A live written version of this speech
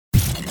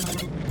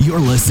You're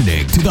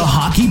listening to the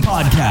Hockey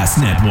Podcast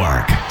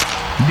Network.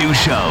 New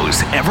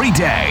shows every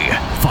day.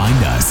 Find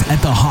us at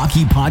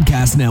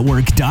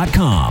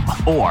thehockeypodcastnetwork.com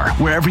or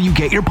wherever you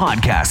get your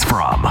podcasts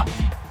from.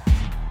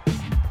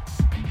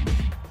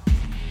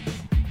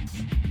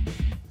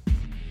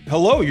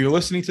 Hello, you're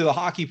listening to the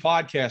Hockey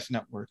Podcast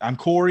Network. I'm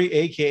Corey,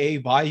 a.k.a.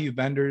 Bayou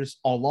Benders,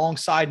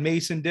 alongside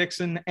Mason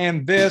Dixon,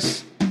 and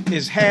this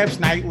is Habs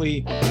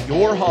Nightly,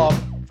 your hub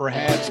for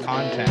Habs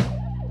content.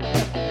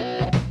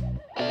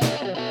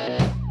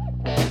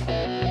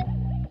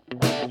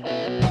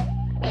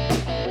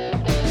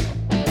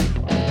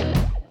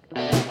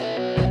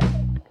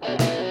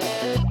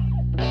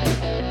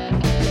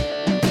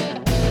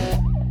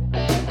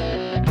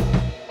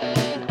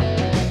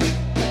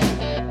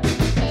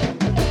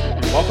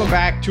 Welcome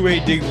back to a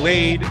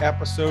delayed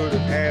episode of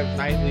Habs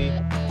Nightly.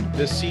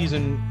 This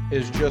season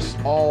is just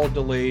all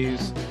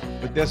delays,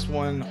 but this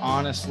one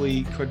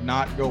honestly could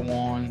not go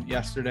on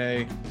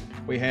yesterday.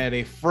 We had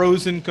a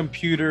frozen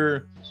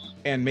computer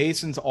and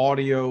Mason's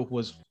audio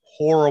was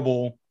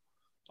horrible,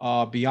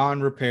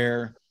 beyond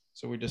repair.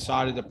 So we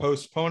decided to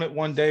postpone it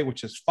one day,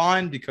 which is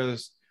fine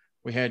because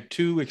we had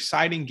two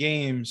exciting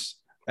games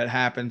that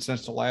happened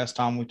since the last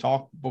time we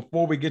talked.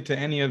 Before we get to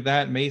any of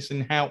that,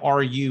 Mason, how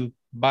are you,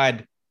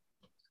 bud?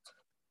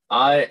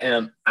 I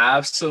am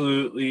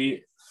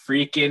absolutely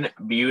freaking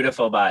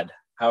beautiful, bud.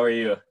 How are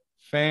you?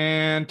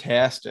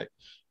 Fantastic.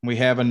 We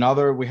have a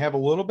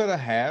little bit of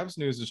Habs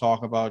news to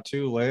talk about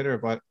too later,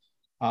 but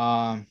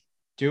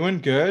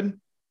doing good.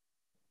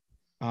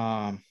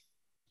 And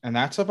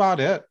that's about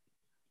it.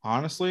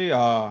 Honestly,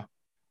 I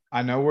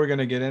know we're going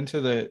to get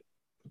into the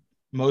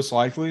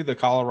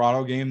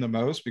Colorado game the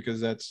most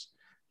because that's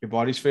your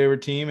buddy's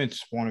favorite team.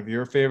 It's one of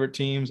your favorite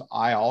teams.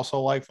 I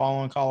also like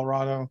following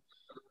Colorado.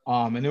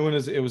 And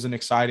it was an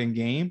exciting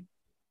game.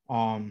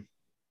 But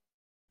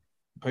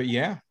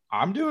yeah,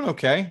 I'm doing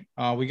okay.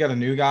 We got a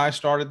new guy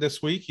started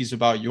this week. He's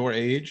about your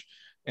age.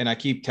 And I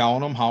keep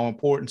telling him how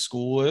important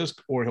school is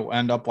or he'll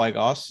end up like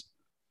us.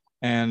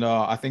 And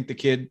I think the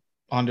kid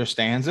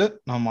understands it.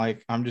 I'm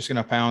like, I'm just going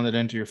to pound it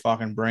into your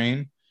fucking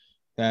brain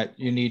that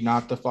you need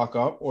not to fuck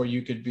up or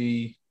you could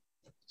be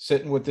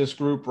sitting with this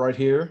group right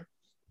here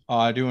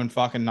doing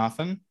fucking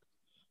nothing.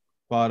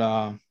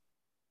 But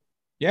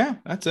yeah,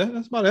 that's it.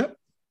 That's about it.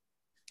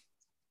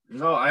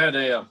 No, I had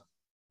it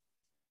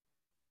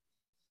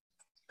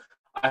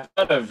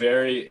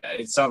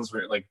sounds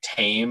weird, like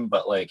tame,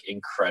 but like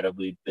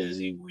incredibly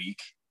busy week.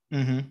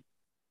 Mm-hmm.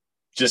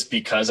 Just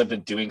because I've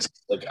been doing,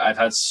 like, I've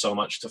had so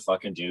much to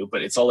fucking do,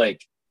 but it's all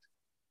like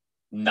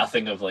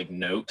nothing of like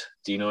note.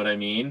 Do you know what I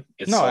mean?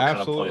 It's all kind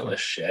of pointless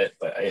shit,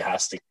 but it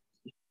has to.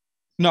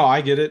 No,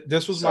 I get it.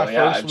 This was my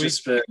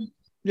first week.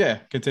 Yeah,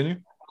 continue.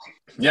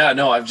 Yeah,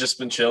 no, I've just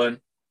been chilling.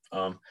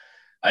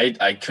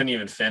 I couldn't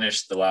even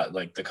finish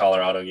the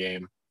Colorado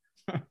game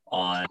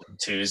on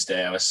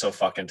Tuesday. I was so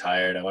fucking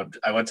tired.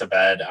 I went to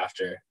bed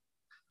after.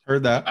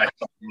 Heard that. I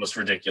saw the most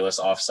ridiculous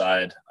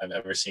offside I've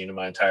ever seen in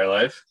my entire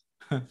life.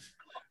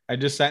 I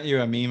just sent you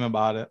a meme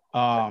about it.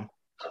 But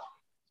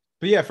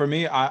yeah, for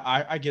me,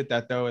 I get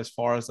that though, as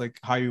far as like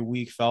how your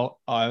week felt.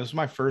 It was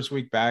my first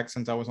week back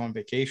since I was on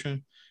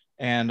vacation.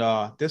 And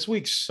this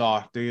week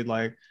sucked, dude.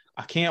 Like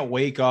I can't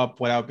wake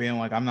up without being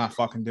like, I'm not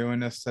fucking doing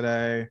this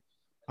today.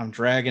 I'm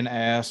dragging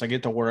ass. I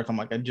get to work. I'm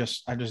like, I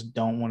just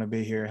don't want to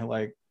be here.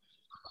 Like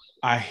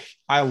I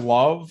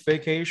love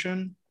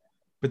vacation,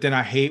 but then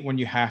I hate when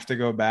you have to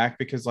go back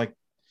because like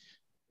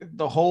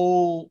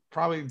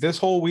probably this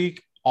whole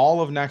week,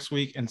 all of next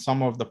week and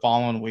some of the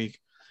following week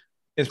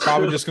is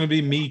probably just going to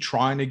be me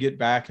trying to get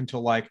back into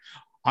like,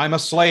 I'm a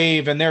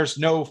slave and there's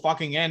no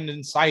fucking end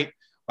in sight.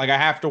 Like I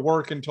have to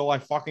work until I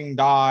fucking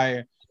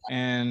die.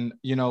 And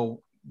you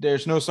know,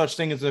 there's no such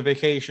thing as a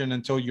vacation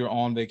until you're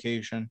on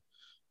vacation.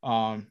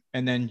 And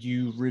then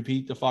you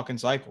repeat the fucking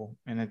cycle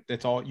and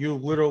it's all, you're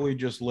literally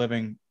just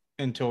living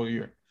until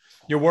you're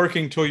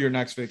working till your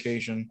next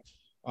vacation.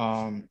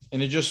 And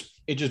it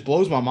just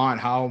blows my mind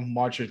how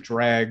much it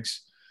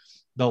drags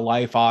the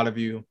life out of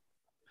you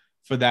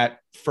for that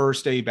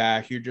first day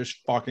back. You're just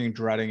fucking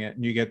dreading it.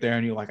 And you get there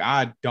and you're like,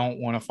 I don't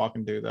want to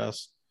fucking do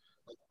this.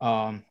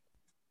 But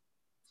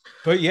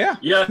yeah.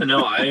 Yeah,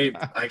 no, I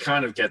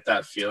kind of get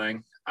that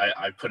feeling.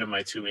 I put in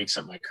my 2 weeks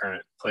at my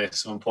current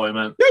place of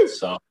employment.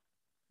 So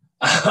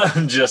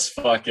I'm just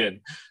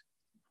fucking,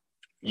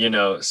 you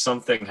know,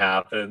 something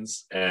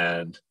happens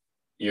and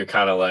you're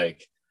kind of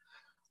like,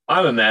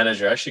 I'm a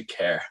manager. I should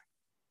care.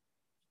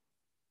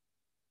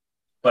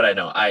 But I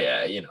know,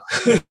 I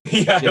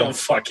don't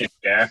fucking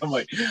care. I'm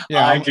like,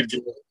 I could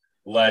do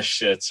less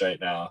shits right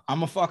now.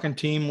 I'm a fucking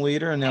team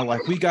leader. And they're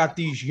like, we got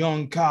these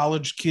young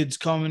college kids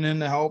coming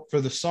in to help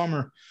for the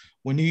summer.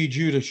 We need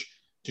you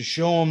to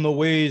show them the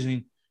ways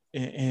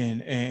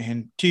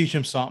and teach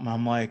them something.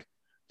 I'm like,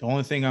 the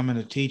only thing I'm going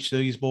to teach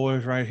these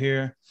boys right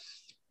here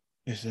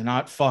is to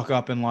not fuck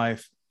up in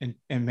life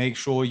and make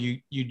sure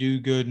you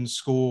do good in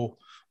school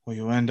or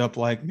you end up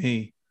like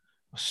me,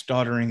 a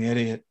stuttering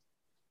idiot.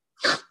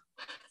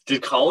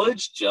 Did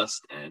college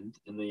just end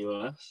in the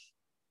U.S.?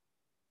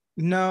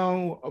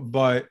 No,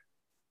 but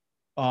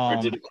Or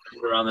did it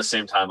come around the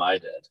same time I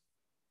did?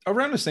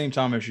 Around the same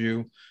time as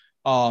you.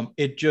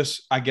 It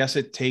just, I guess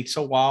it takes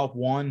a while.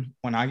 One,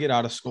 when I get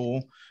out of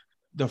school,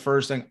 the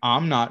first thing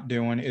I'm not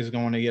doing is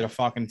going to get a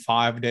fucking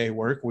 5-day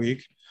work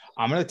week.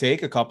 I'm going to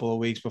take a couple of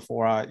weeks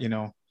before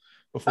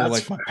before That's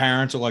like my fair.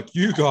 parents are like,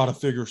 you got to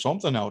figure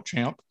something out,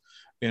 champ,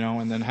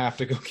 and then have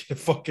to go get a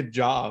fucking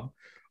job.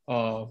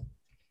 But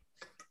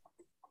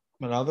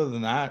other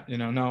than that,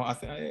 no,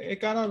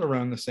 it got out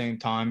around the same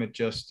time. It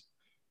just,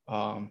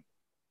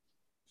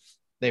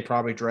 they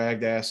probably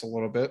dragged ass a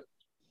little bit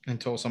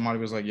until somebody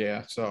was like,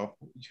 yeah, so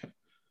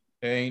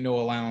there ain't no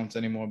allowance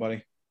anymore,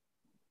 buddy.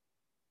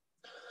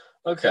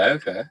 Okay.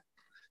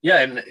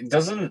 Yeah, and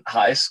doesn't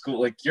high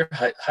school, like your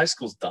high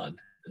school's done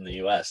in the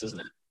US, isn't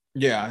it?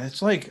 Yeah,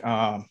 it's like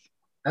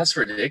That's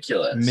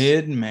ridiculous.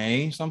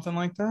 mid-May, something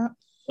like that.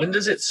 When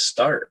does it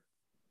start?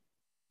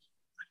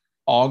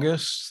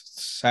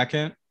 August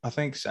 2nd, I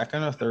think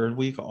 2nd or 3rd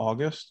week of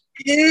August.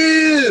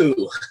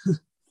 Ew.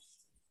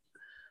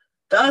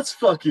 That's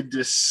fucking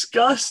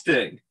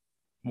disgusting.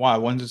 Why?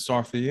 When does it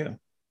start for you?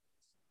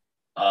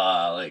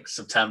 Like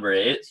September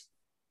 8th.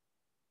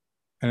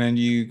 And then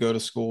you go to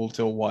school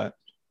till what?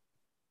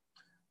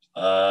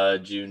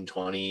 June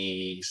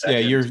 22nd. Yeah,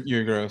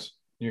 you're gross.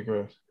 You're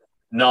gross.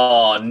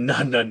 No.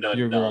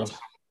 You're gross.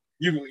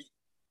 You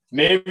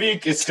maybe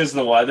it's because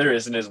the weather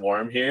isn't as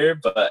warm here,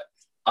 but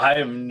I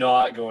am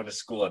not going to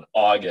school in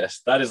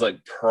August. That is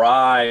like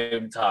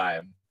prime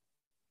time.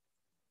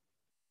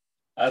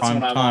 That's Prime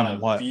when I'm time, on a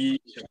what?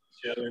 beach.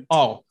 Chilling.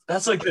 Oh,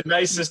 That's like the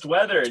nicest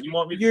weather. You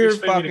want me to? you're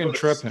expect me to fucking go to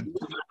tripping.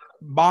 school?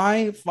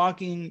 By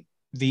fucking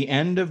the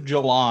end of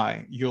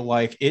July, you're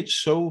like, it's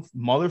so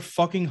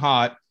motherfucking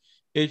hot.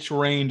 It's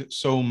rained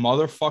so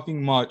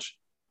motherfucking much.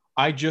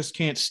 I just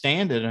can't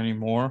stand it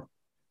anymore.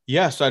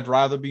 Yes, I'd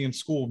rather be in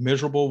school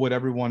miserable with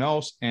everyone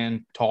else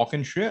and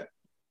talking shit.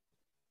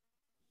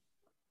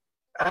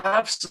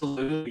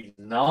 Absolutely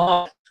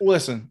not.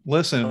 Listen,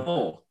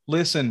 No.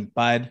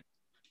 bud.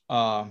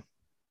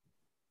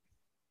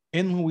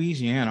 In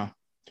Louisiana,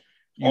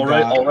 All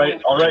right,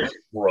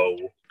 bro.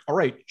 all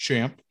right,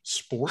 champ,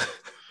 sport.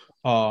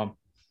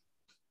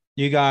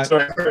 You got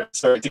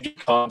Sorry to give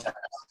context.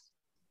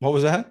 what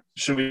was that?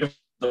 Should we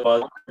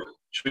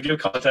give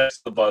context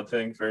to the bud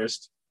thing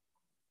first?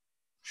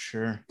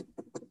 Sure.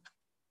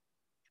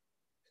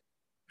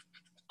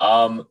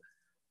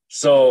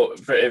 So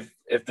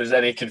if there's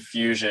any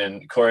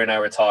confusion, Corey and I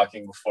were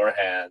talking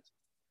beforehand,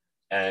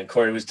 and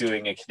Corey was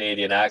doing a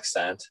Canadian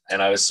accent,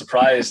 and I was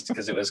surprised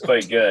because it was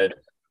quite good.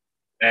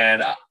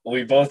 And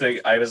we both,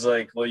 I was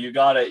like, well, you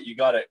got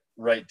it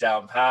right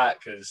down pat,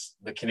 because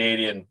the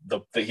Canadian,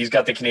 he's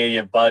got the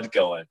Canadian bud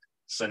going.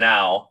 So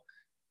now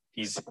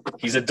he's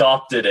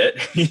adopted it.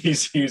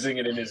 He's using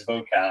it in his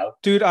vocab.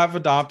 Dude, I've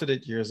adopted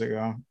it years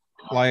ago.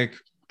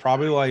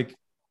 Probably like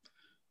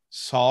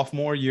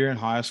sophomore year in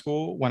high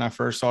school when I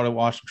first started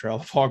watching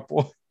Trailer Park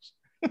Boys.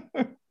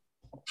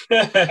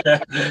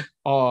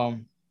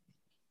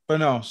 But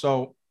no,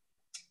 so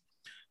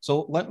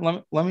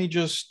let me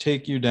just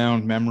take you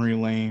down memory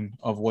lane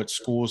of what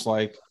school's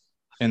like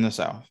in the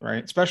South,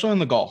 right? Especially in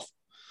the Gulf.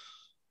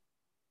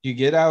 You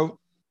get out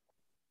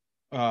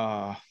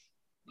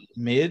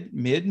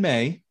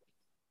mid-May.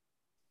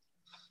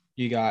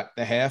 You got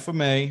the half of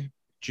May,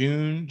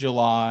 June,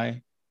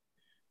 July,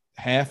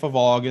 half of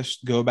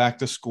August, go back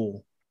to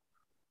school.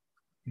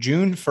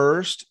 June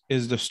 1st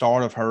is the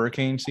start of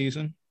hurricane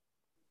season.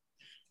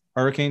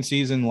 Hurricane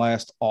season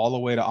lasts all the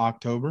way to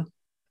October.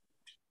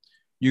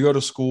 You go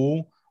to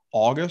school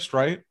August,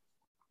 right?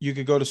 You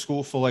could go to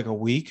school for like a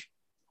week,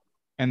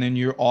 and then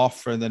you're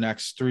off for the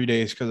next 3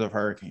 days because of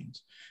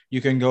hurricanes. You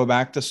can go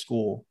back to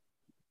school.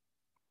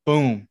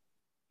 Boom.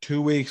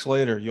 2 weeks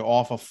later, you're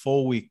off a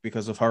full week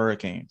because of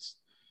hurricanes.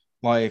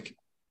 Like,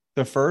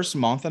 the first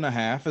month and a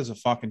half is a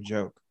fucking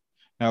joke.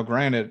 Now,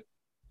 granted,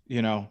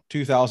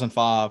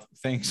 2005,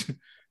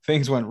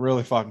 things went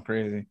really fucking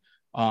crazy.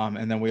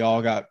 And then we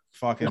all got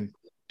fucking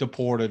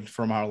deported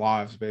from our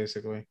lives,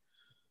 basically.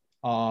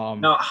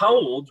 Now, how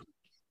old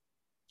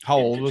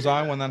was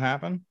I when that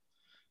happened?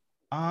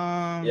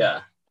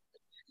 Yeah.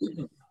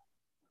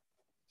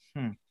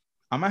 I'm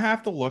gonna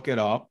have to look it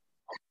up,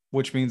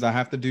 which means I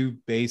have to do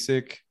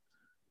basic,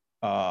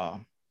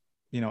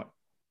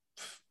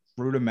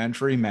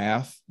 rudimentary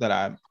math that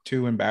I'm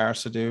too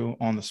embarrassed to do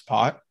on the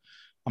spot.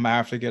 I'm gonna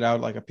have to get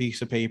out like a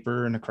piece of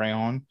paper and a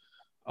crayon.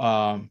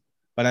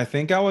 But I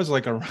think I was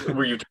like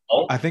Were you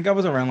 12? I think I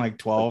was around like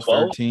 12,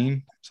 12?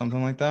 13,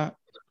 something like that.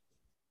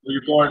 Were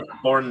you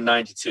born in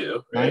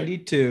 92, right?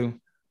 92.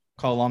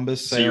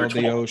 Columbus So you were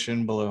sailed the 12.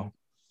 ocean blue.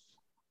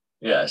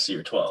 Yeah, so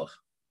you're 12.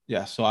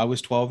 Yeah, so I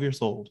was 12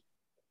 years old.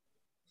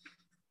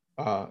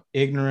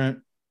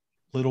 Ignorant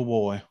little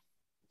boy.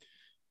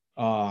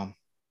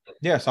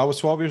 Yes, I was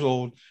 12 years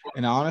old.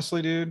 And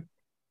honestly, dude,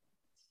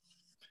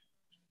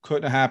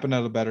 couldn't have happened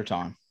at a better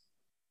time.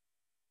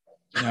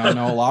 I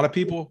know a lot of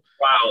people,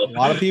 Wow. a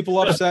lot of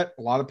people upset.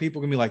 A lot of people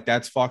can be like,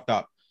 that's fucked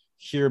up.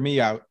 Hear me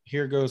out.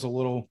 Here goes a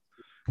little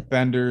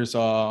Bender's,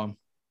 a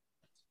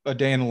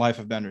day in the life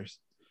of Bender's.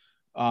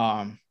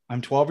 I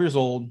I'm 12 years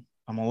old.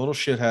 I'm a little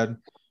shithead.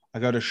 I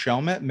go to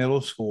Chalmette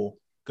Middle School.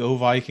 Go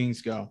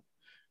Vikings, go.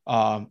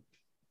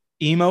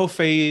 Emo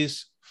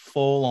phase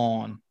full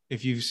on.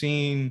 If you've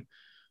seen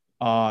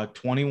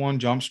 21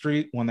 Jump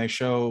Street when they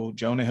show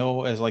Jonah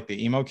Hill as like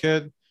the emo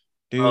kid,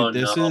 dude,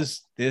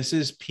 this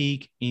is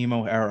peak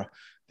emo era.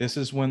 This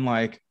is when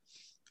like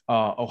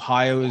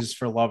Ohio is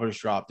for Lovers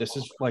drop. This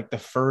is like the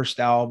first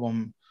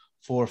album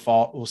for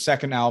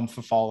second album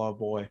for Fall Out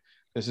Boy.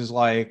 This is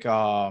like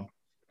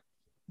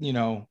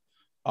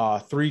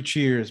Three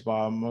Cheers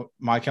by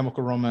My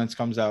Chemical Romance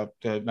comes out,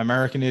 the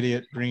American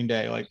Idiot, Green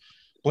Day, like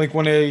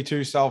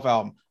Blink-182 self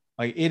album.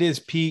 Like it is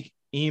peak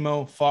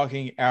emo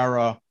fucking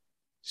era.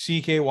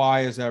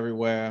 CKY is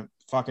everywhere.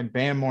 Fucking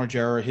Bam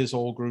Margera, his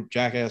whole group,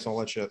 Jackass, all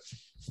that shit.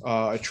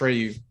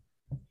 Atreyu.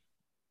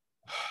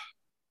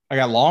 I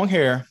got long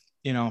hair,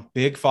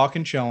 big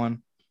fucking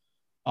chilling.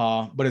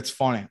 But it's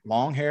funny.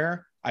 Long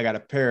hair. I got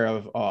a pair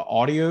of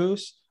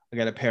audios. I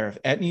got a pair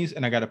of Etnies,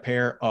 and I got a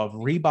pair of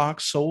Reebok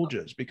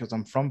Soldiers because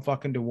I'm from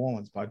fucking New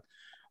Orleans, bud.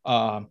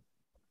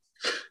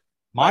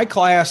 My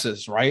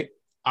classes, right?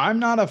 I'm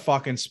not a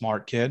fucking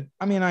smart kid.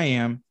 I mean, I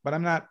am, but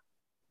I'm not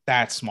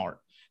that smart.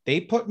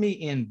 They put me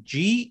in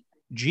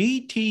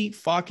GT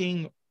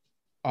fucking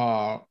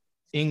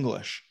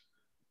English.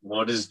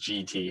 What is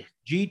GT?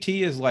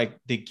 GT is like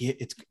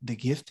it's the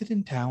gifted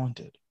and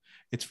talented.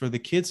 It's for the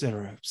kids that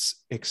are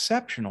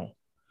exceptional,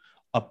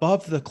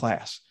 above the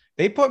class.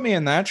 They put me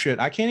in that shit.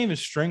 I can't even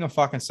string a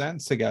fucking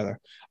sentence together.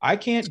 I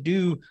can't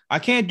do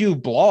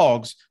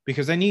blogs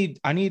because I need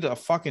a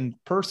fucking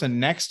person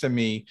next to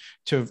me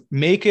to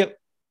make it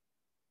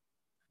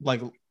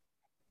like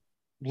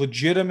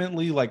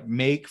legitimately like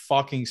make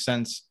fucking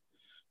sense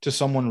to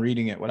someone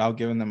reading it without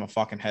giving them a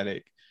fucking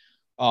headache.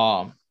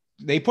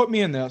 They put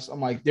me in this. I'm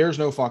like, there's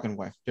no fucking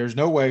way. There's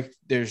no way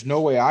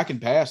I can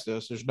pass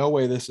this. There's no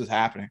way this is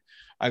happening.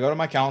 I go to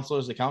my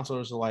counselors. The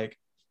counselors are like,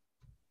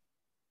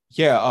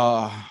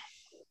 yeah,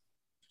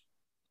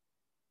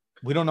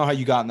 we don't know how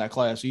you got in that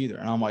class either.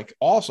 And I'm like,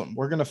 awesome.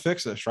 We're going to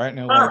fix this, right? And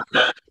they're like,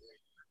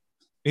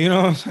 you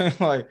know what I'm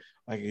saying?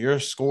 Like your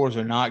scores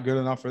are not good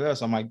enough for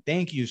this. I'm like,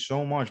 thank you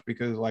so much.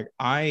 Because like,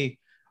 I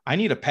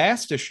need a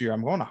pass this year.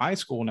 I'm going to high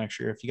school next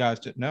year. If you guys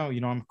didn't know,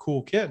 I'm a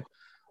cool kid.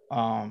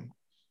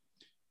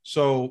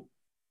 So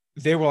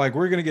they were like,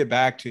 we're going to get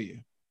back to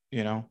you,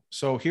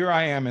 So here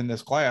I am in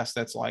this class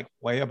that's like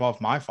way above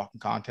my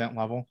fucking content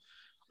level.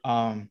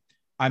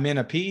 I'm in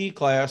a PE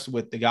class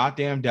with the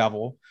goddamn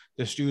devil.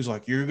 This dude's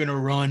like, you're going to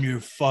run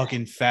your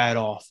fucking fat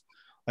off.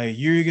 Like,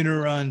 you're going to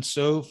run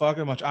so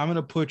fucking much. I'm going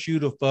to put you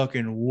to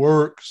fucking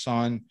work,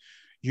 son.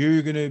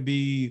 You're going to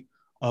be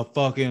a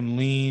fucking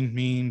lean,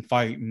 mean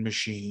fighting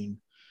machine.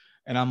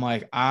 And I'm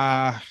like,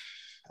 I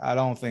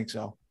don't think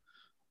so.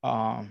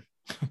 I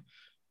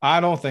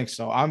don't think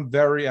so. I'm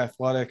very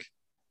athletic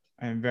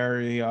and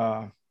very,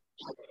 I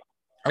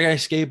got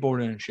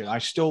skateboarding and shit. I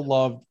still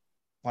love,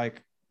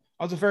 like,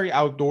 I was a very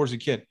outdoorsy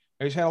kid.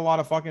 I just had a lot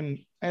of I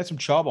had some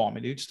chub on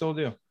me, dude. Still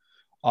do.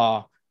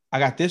 I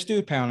got this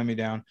dude pounding me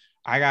down.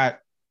 I got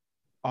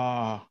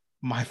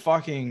my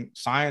fucking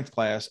science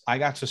class. I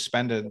got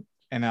suspended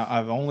and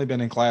I've only been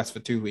in class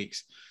for 2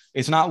 weeks.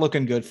 It's not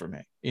looking good for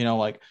me.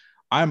 Like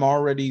I'm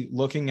already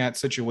looking at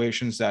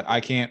situations that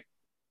I can't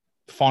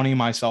funny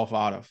myself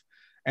out of.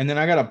 And then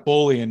I got a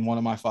bully in one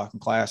of my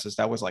fucking classes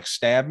that was like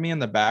stabbed me in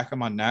the back of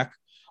my neck.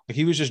 Like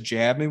he was just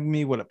jabbing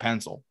me with a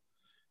pencil.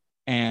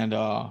 And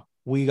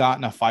we got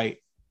in a fight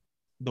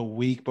the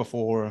week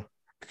before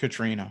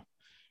Katrina.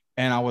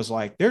 And I was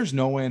like, there's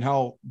no way in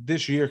hell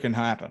this year can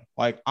happen.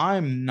 Like,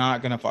 I'm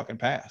not going to fucking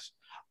pass.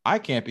 I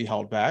can't be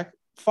held back.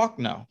 Fuck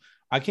no.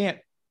 I can't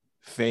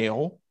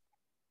fail.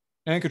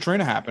 And then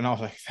Katrina happened. I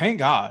was like, thank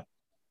God.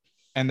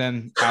 And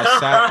then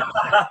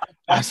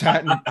I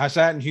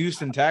sat in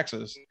Houston,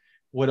 Texas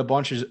with a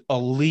bunch of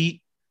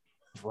elite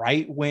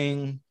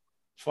right-wing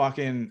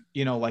fucking,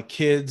 like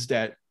kids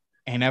that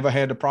ain't never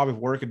had to probably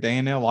work a day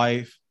in their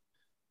life.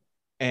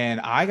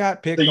 And I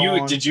got picked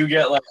on. Did you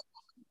get like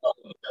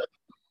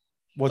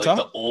what's like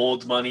up? The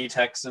old money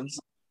Texans?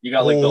 You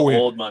got like the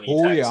old money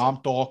Texans. Yeah,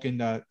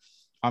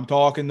 I'm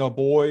talking the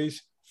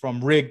boys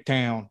from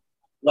Rigtown.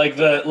 Like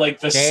the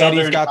Daddy's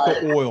Southern got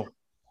the oil.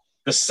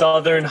 The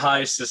Southern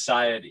High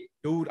Society.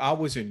 Dude, I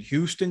was in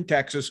Houston,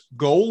 Texas.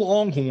 Go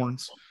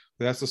Longhorns.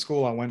 That's the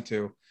school I went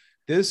to.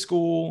 This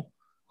school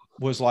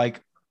was like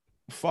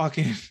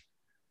fucking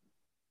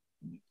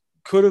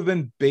could have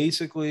been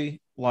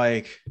basically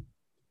like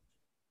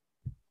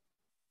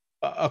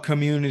a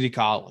community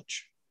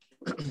college.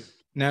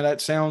 Now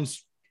that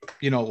sounds,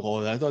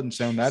 that doesn't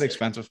sound that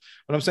expensive,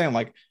 but I'm saying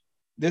like,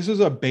 this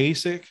is a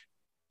basic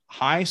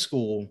high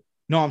school.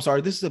 No, I'm sorry.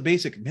 This is a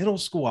basic middle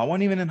school. I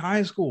wasn't even in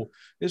high school.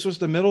 This was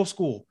the middle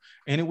school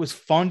and it was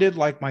funded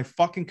like my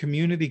fucking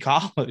community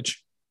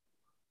college.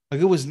 Like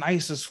it was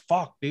nice as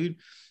fuck, dude.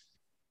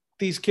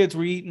 These kids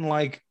were eating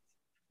like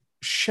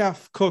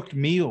chef cooked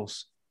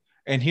meals.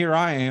 And here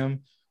I am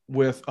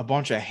with a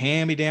bunch of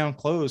hand-me-down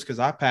clothes because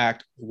I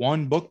packed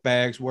one book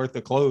bag's worth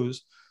of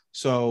clothes.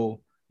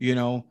 So,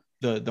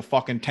 the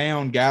fucking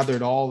town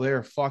gathered all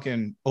their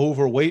fucking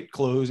overweight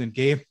clothes and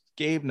gave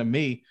them to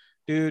me.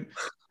 Dude,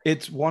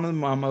 it's one of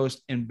my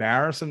most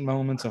embarrassing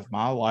moments of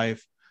my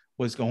life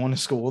was going to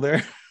school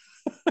there.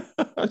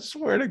 I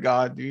swear to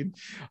God, dude.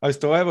 I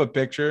still have a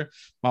picture.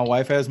 My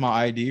wife has my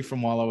ID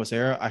from while I was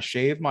there. I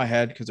shaved my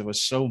head because it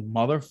was so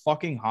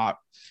motherfucking hot.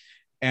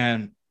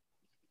 And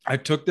I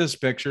took this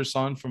picture,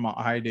 son, from my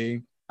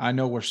ID. I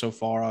know we're so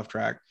far off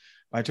track.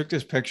 I took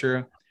this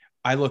picture.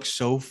 I look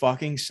so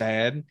fucking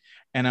sad.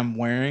 And I'm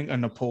wearing a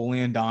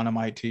Napoleon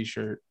Dynamite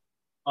t-shirt.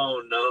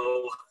 Oh,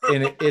 no.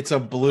 And it's a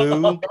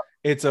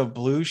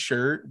blue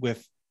shirt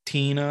with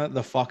Tina,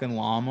 the fucking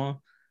llama.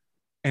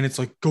 And it's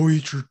like, go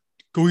eat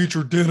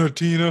your dinner,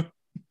 Tina.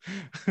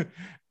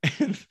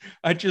 And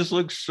I just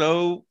look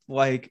so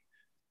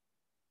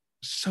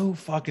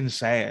fucking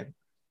sad.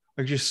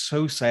 Like, just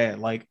so sad.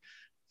 Like,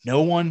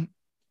 no one,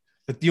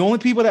 but the only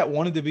people that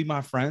wanted to be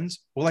my friends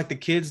were like the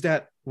kids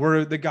that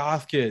were the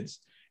goth kids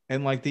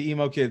and like the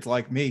emo kids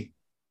like me.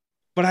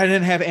 But I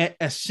didn't have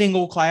a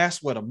single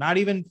class with them, not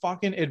even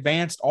fucking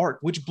advanced art,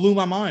 which blew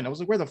my mind. I was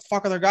like, where the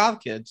fuck are the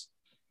goth kids?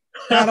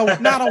 Not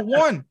a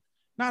one.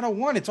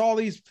 It's all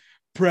these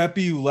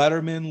preppy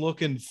Letterman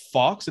looking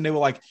fucks. And they were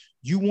like,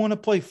 you want to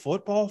play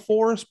football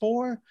for us,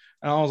 boy? And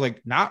I was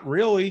like, not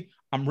really.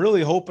 I'm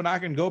really hoping I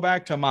can go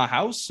back to my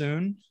house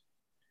soon.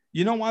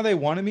 You know why they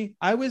wanted me?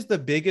 I was the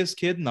biggest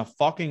kid in the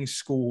fucking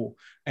school.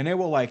 And they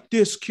were like,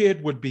 this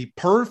kid would be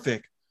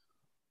perfect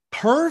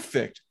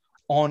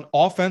on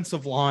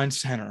offensive line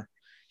center.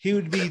 He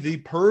would be the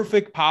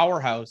perfect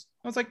powerhouse.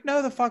 I was like,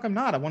 no, the fuck I'm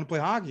not. I want to play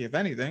hockey, if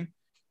anything.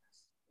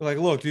 They're like,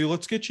 look, dude,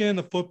 let's get you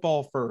into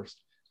football first.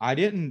 I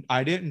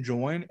didn't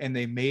join, and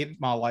they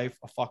made my life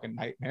a fucking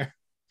nightmare.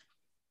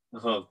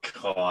 Oh,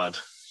 God.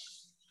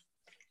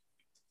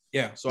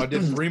 Yeah, so I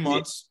did 3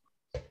 months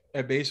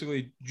at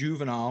basically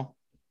juvenile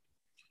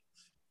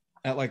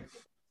at like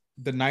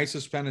the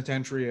nicest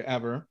penitentiary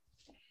ever.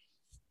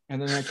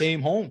 And then I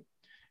came home.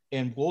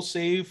 And we'll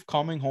save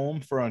coming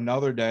home for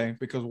another day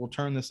because we'll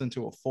turn this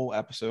into a full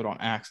episode on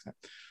accident.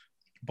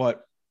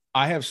 But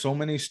I have so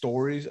many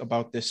stories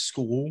about this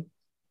school.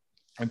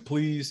 And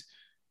please,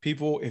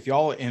 people, if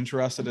y'all are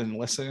interested in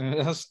listening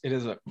to this,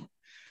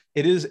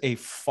 it is a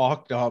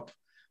fucked up,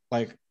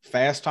 like,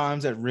 Fast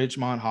Times at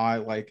Ridgemont High,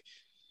 like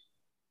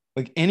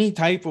any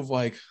type of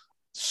like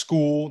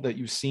school that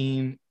you've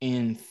seen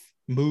in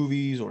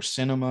movies or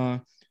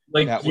cinema.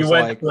 Like, that you was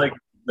went like to like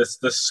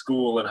the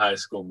School and High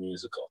School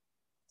Musical.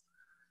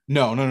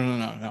 No.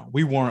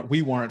 We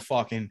weren't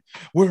fucking.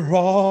 We're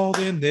all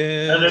in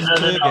this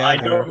together. No. I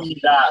don't mean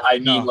that. I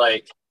mean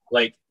like.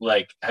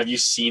 Have you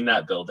seen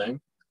that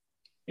building?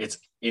 It's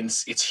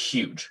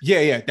huge.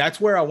 Yeah. That's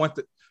where I went.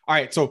 All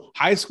right. So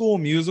High School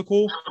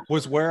Musical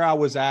was where I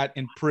was at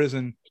in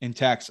prison in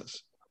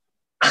Texas.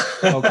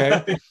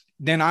 Okay.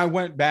 Then I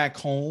went back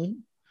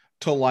home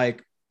to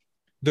like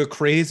the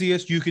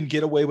craziest you can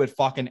get away with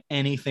fucking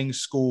anything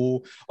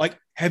school. Like,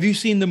 have you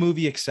seen the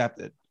movie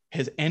Accepted?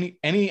 Has any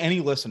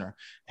listener,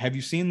 have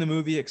you seen the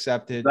movie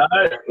Accepted?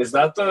 Is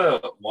that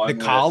the one,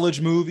 the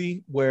college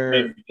movie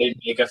where they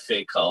make a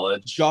fake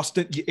college?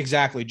 Justin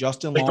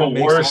Like Long,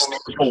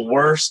 the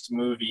worst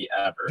movie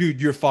ever. Dude,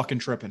 you're fucking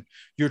tripping.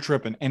 You're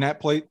tripping. And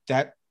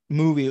that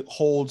movie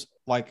holds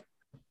like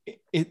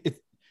it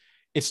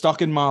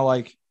stuck in my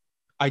like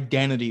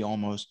identity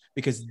almost,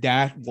 because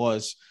that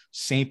was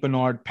St.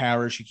 Bernard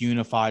Parish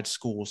Unified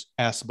Schools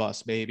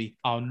S-Bus, baby.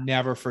 I'll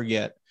never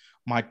forget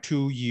my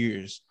 2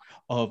 years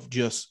of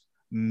just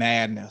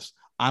madness.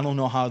 I don't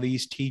know how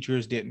these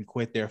teachers didn't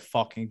quit their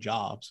fucking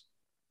jobs.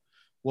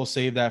 We'll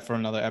save that for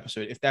another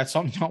episode. If that's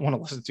something you don't want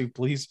to listen to,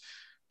 please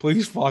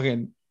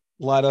fucking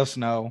let us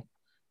know.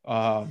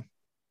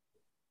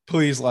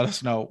 Please let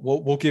us know.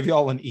 We'll give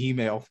y'all an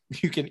email.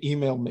 You can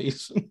email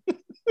Mason.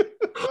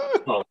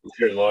 Oh,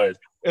 dear Lord.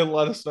 And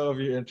let us know if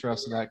you're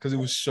interested in that, because it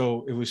was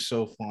so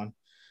fun.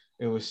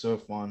 It was so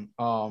fun.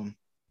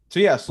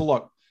 So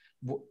look,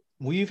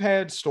 we've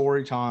had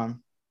story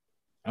time.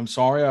 I'm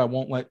sorry I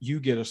won't let you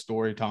get a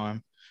story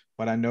time,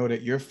 but I know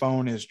that your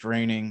phone is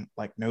draining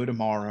like no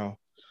tomorrow.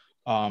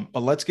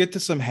 But let's get to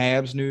some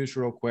Habs news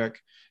real quick.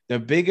 The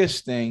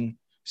biggest thing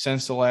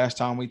since the last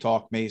time we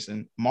talked,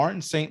 Mason,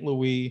 Martin St.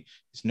 Louis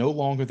is no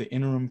longer the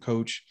interim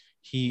coach.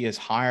 He is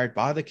hired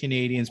by the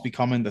Canadiens,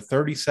 becoming the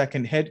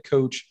 32nd head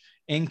coach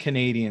in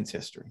Canadiens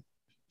history.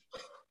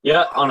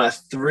 Yeah, on a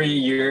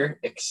 3-year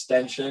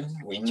extension.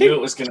 We knew it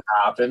was going to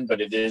happen,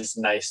 but it is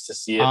nice to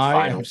see it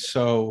finally. I am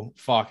so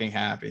fucking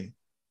happy.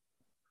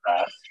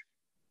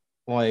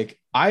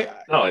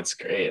 It's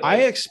great. I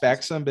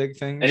expect some big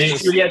things. And did you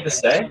see what he had to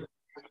say?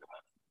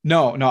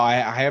 No, I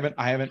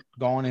haven't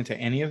gone into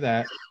any of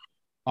that.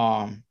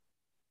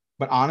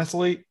 But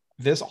honestly,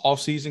 this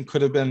offseason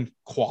could have been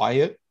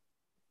quiet.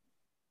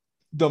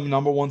 The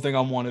number one thing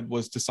I wanted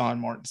was to sign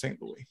Martin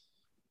St. Louis.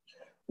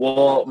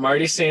 Well,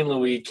 Marty St.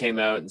 Louis came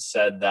out and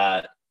said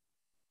that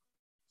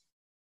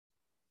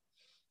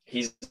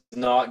he's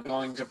not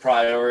going to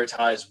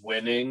prioritize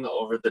winning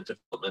over the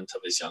development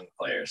of his young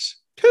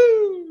players.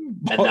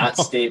 And that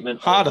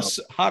statement, how to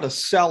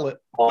sell it,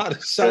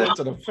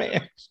 to the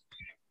fans.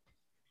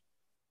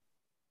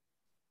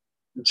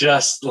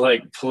 Just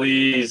like,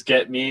 please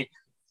get me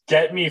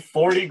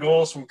 40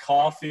 goals from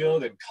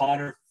Caulfield and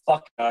Connor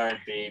fucking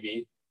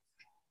baby.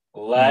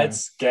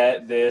 Let's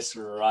get this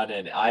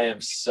running. I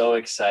am so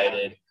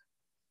excited.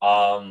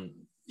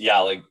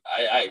 Like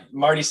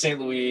Marty St.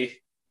 Louis,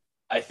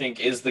 I think,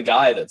 is the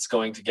guy that's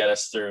going to get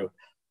us through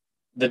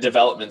the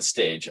development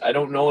stage. I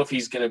don't know if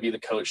he's going to be the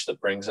coach that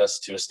brings us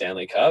to a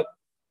Stanley Cup,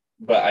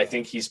 but I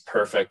think he's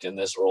perfect in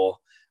this role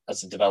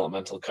as a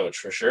developmental coach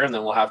for sure. And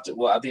then we'll at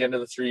the end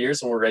of the 3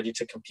 years when we're ready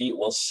to compete,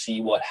 we'll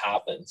see what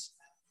happens.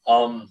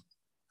 I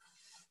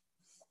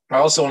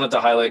also wanted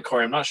to highlight,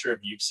 Corey, I'm not sure if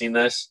you've seen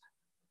this.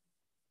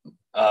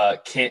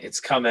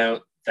 It's come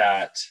out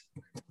that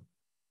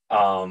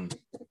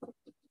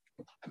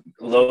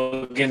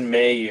Logan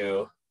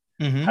Mailloux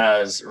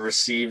has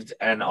received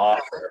an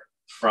offer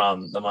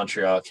from the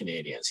Montreal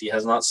Canadiens. He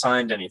has not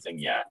signed anything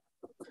yet.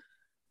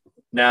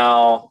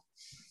 Now,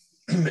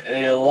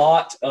 a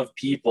lot of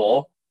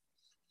people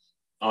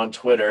on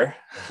Twitter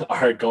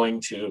are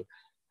going to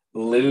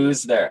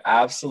lose their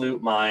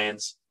absolute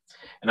minds.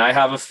 And I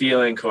have a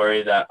feeling,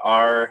 Corey, that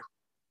our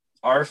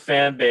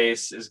fan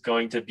base is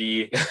going to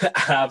be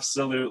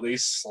absolutely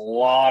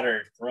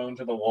slaughtered, thrown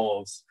to the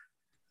wolves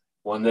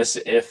when this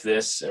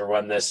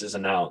is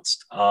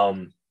announced.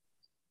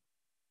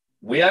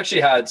 We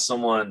actually had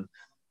someone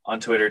on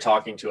Twitter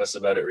talking to us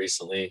about it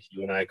recently,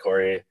 you and I,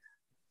 Corey.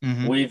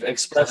 We've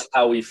expressed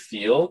how we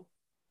feel.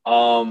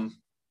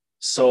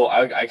 So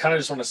I kind of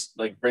just want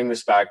to bring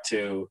this back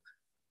to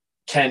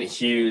Kent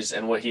Hughes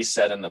and what he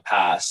said in the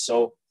past.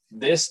 So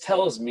this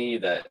tells me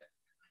that,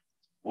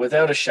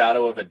 without a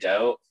shadow of a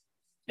doubt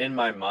in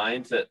my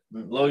mind, that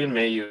Logan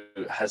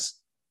Mailloux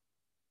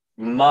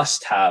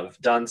must have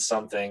done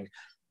something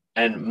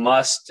and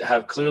must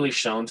have clearly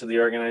shown to the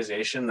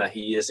organization that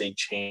he is a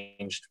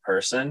changed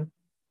person.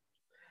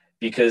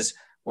 Because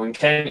when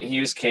Kent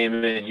Hughes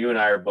came in, you and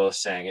I are both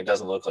saying it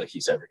doesn't look like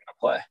he's ever going to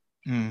play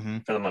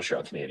for the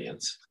Montreal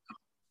Canadiens.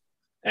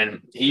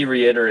 And he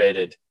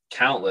reiterated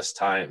countless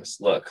times,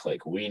 look,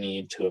 we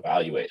need to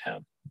evaluate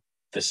him.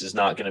 This is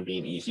not going to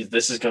be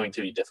this is going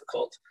to be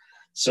difficult.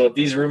 So if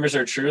these rumors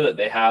are true that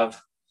they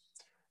have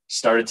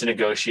started to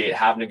negotiate,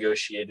 have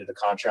negotiated a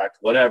contract,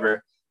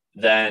 whatever,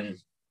 then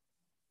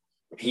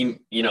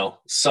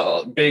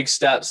so big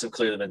steps have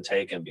clearly been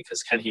taken,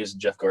 because Ken Hughes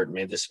and Jeff Gordon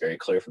made this very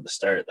clear from the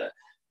start that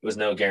it was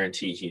no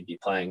guarantee he'd be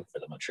playing for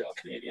the Montreal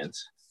Canadiens.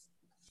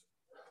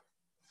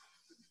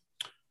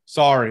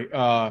 Sorry.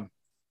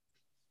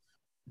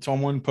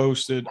 Someone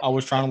posted, I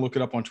was trying to look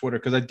it up on Twitter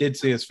because I did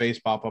see his face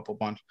pop up a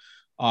bunch.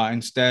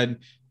 Instead,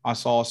 I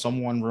saw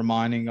someone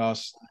reminding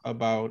us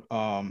about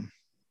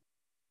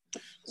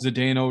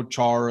Zdeno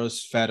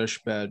Chara's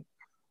fetish bed.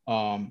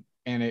 And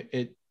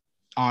it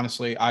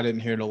honestly, I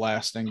didn't hear the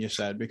last thing you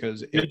said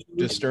because it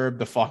disturbed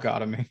the fuck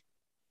out of me.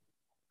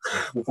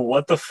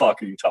 What the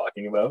fuck are you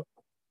talking about?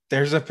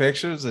 There's a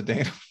picture of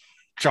Zdeno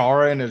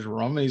Chara in his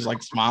room, and he's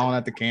smiling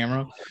at the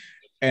camera.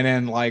 And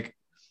then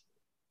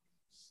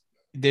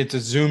it's a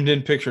zoomed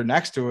in picture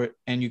next to it,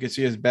 and you can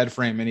see his bed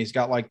frame, and he's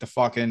got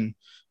the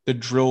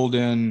drilled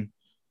in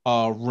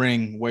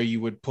ring where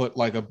you would put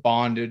a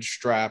bondage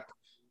strap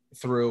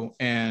through,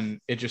 and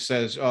it just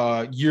says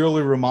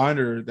yearly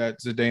reminder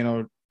that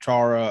Zdeno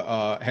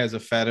Chara has a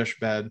fetish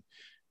bed.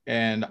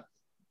 And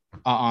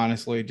I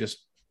honestly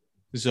just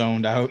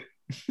zoned out.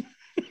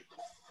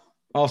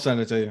 I'll send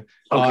it to you.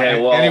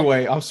 Okay.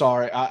 Anyway, I'm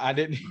sorry. I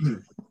didn't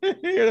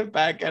hear the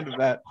back end of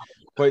that,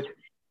 but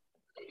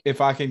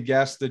if I can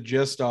guess the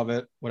gist of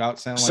it without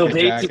sounding like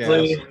a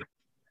jackass.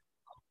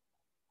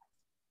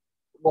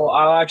 Well,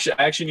 I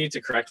actually need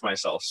to correct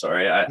myself.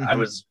 Sorry.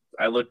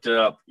 I looked it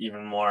up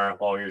even more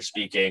while we were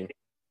speaking.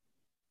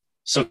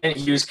 So Kent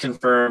Hughes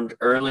confirmed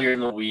earlier in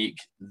the week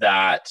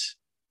that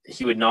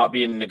he would not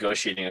be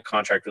negotiating a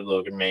contract with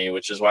Logan Mailloux,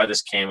 which is why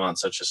this came on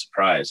such a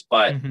surprise.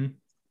 But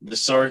the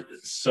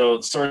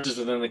sources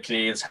within the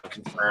Canadiens have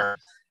confirmed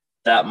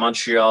that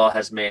Montreal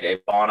has made a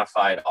bona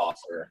fide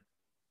offer,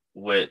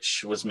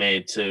 which was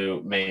made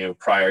to Mailloux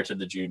prior to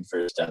the June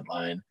 1st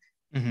deadline.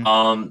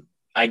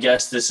 I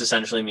guess this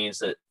essentially means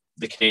that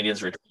the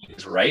Canadiens retain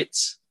his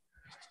rights.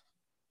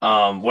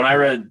 When I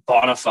read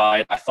bona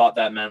fide, I thought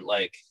that meant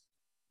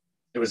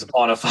it was a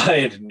bona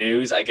fide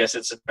news. I guess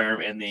it's a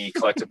term in the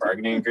collective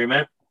bargaining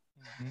agreement.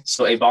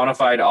 So a bona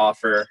fide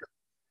offer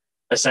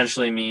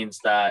essentially means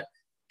that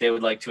they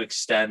would like to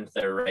extend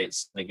their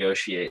rights to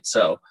negotiate.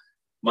 So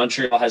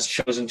Montreal has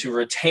chosen to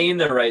retain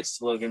their rights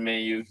to Logan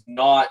Mailloux,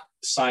 not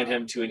sign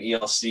him to an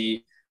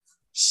ELC.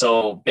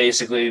 So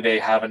basically they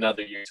have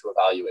another year to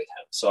evaluate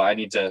him. So I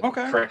need to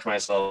correct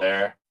myself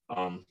there.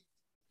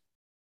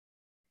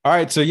 All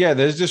right. So yeah,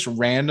 there's just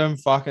random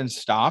fucking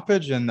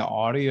stoppage in the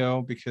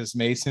audio because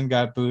Mason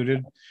got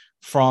booted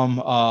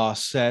from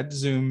said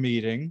Zoom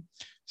meeting,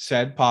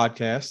 said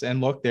podcast. And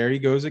look, there he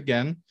goes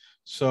again.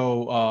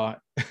 So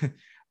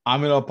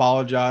I'm going to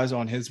apologize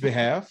on his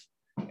behalf.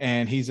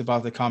 And he's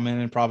about to come in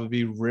and probably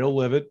be real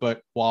livid.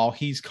 But while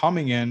he's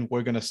coming in,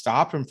 we're going to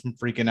stop him from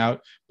freaking out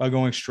by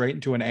going straight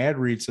into an ad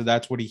read. So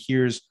that's what he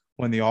hears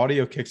when the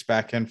audio kicks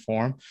back in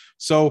for him.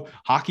 So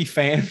hockey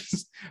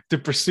fans, the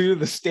pursuit of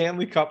the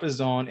Stanley Cup is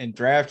on, and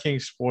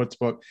DraftKings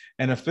Sportsbook,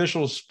 an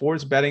official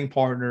sports betting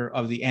partner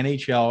of the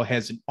NHL,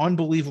 has an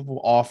unbelievable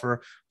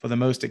offer for the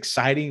most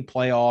exciting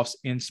playoffs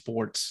in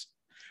sports.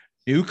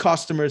 New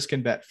customers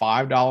can bet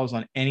 $5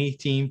 on any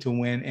team to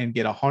win and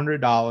get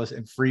 $100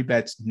 in free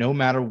bets no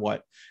matter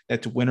what.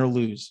 That's win or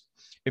lose.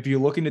 If you're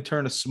looking to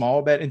turn a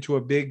small bet into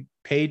a big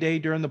payday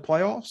during the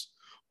playoffs,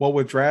 well,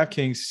 with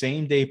DraftKings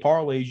same-day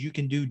parlays, you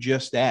can do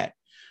just that.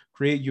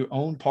 Create your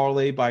own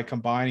parlay by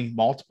combining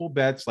multiple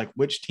bets like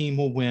which team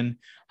will win,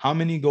 how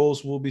many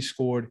goals will be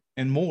scored,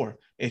 and more.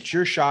 It's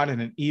your shot at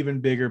an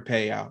even bigger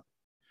payout.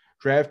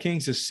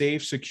 DraftKings is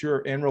safe,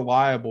 secure, and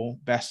reliable.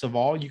 Best of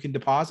all, you can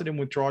deposit and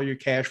withdraw your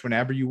cash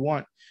whenever you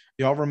want.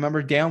 Y'all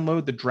remember,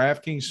 download the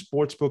DraftKings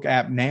Sportsbook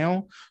app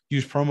now.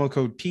 Use promo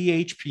code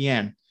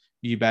THPN.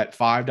 You bet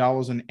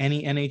 $5 on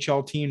any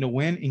NHL team to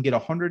win and get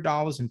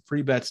 $100 in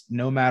free bets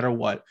no matter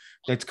what.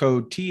 That's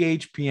code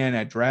THPN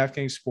at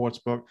DraftKings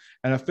Sportsbook,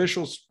 an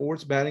official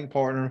sports betting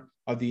partner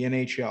of the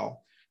NHL.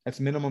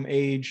 That's minimum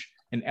age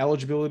and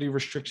eligibility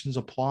restrictions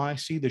apply.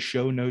 See the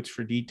show notes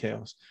for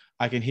details.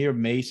 I can hear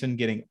Mason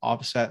getting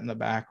upset in the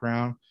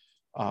background,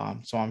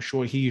 so I'm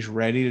sure he's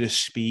ready to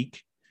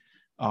speak.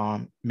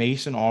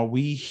 Mason, are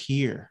we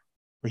here?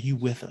 Are you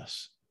with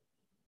us?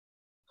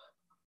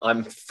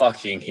 I'm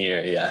fucking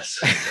here, yes.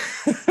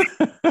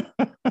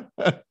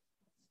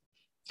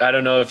 I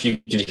don't know if you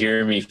could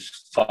hear me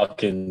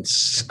fucking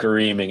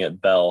screaming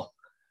at Bell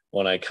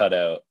when I cut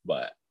out,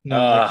 but no,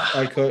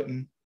 I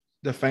couldn't.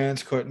 The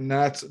fans couldn't.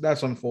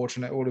 That's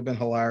unfortunate. It would have been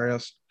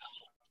hilarious.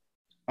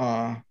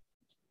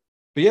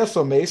 But yeah,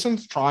 so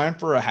Mason's trying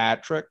for a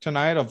hat trick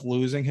tonight of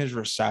losing his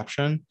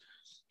reception.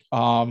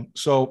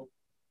 So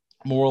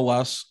more or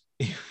less,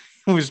 he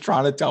was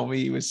trying to tell me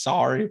he was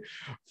sorry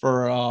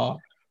for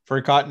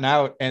cutting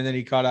out, and then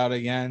he cut out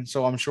again.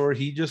 So I'm sure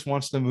he just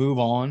wants to move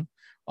on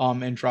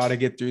and try to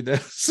get through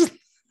this.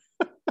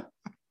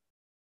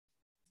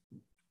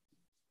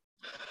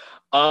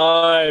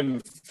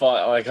 I'm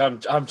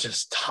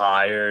just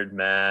tired,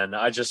 man.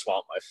 I just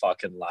want my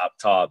fucking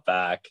laptop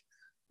back.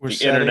 We're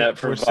setting a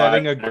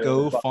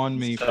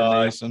GoFundMe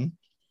for Mason.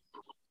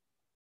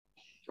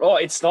 Oh,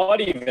 it's not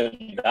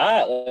even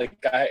that.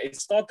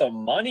 It's not the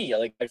money.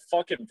 Like, I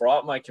fucking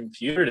brought my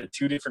computer to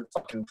 2 different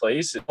fucking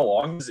places. How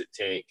long does it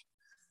take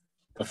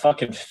to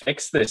fucking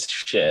fix this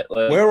shit?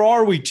 Like, where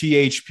are we,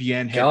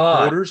 THPN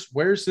headquarters? God.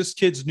 Where's this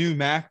kid's new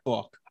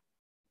MacBook?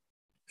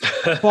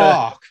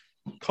 Fuck.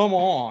 Come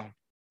on.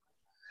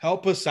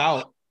 Help us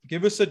out.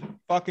 Give us a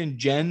fucking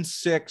Gen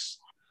 6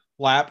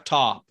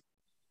 laptop.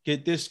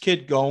 Get this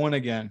kid going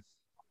again.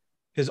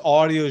 His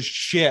audio is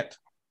shit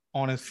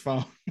on his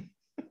phone.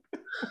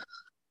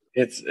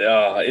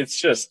 It's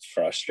just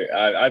frustrating.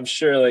 I'm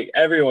sure like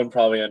everyone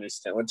probably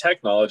understands when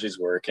technology is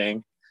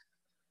working,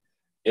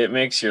 it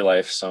makes your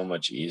life so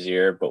much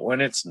easier. But when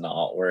it's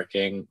not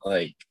working,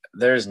 like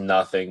there's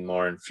nothing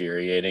more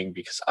infuriating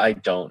because I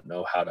don't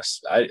know how to.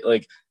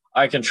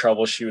 I can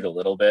troubleshoot a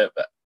little bit,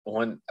 but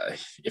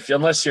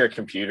unless you're a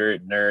computer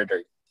nerd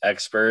or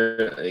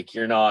expert, like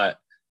you're not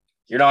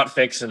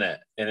fixing it,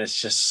 and it's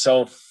just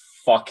so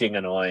fucking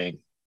annoying.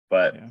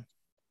 But yeah.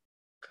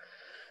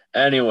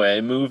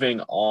 Anyway,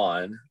 moving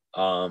on.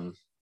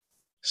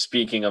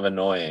 Speaking of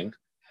annoying,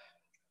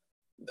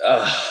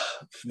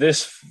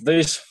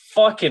 this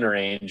fucking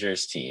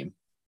Rangers team.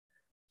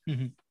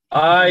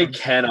 I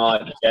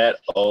cannot get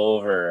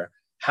over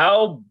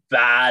how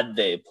bad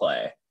they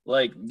play.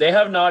 Like, they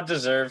have not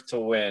deserved to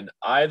win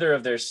either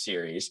of their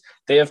series.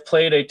 They have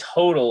played a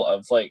total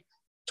of like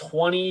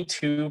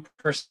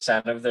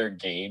 22% of their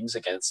games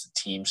against the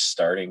team's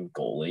starting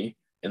goalie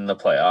in the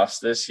playoffs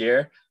this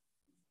year.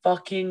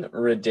 Fucking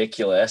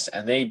ridiculous.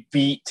 And they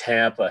beat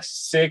Tampa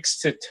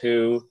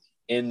 6-2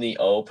 in the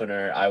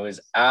opener. I was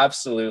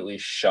absolutely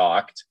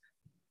shocked.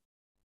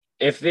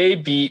 If they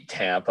beat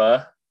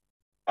Tampa,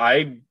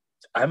 I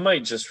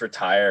might just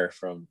retire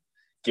from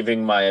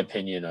giving my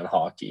opinion on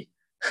hockey.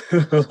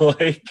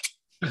 Like,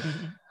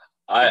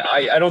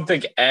 I don't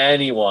think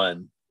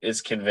anyone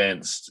is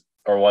convinced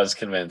or was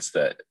convinced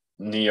that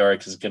New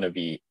York is going to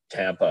beat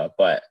Tampa,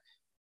 but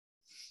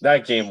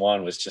that game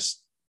one was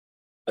just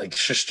like,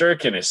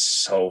 Shesterkin is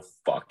so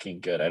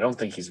fucking good. I don't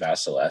think he's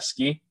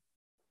Vasilevsky,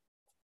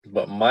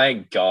 but my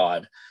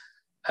God,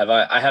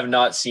 I have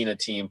not seen a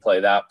team play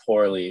that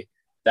poorly,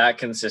 that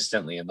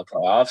consistently in the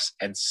playoffs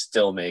and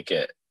still make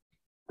it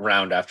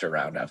round after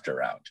round after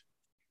round.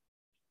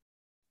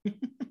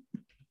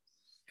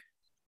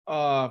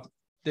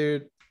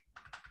 Dude,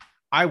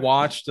 I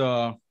watched,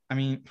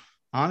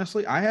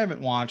 honestly, I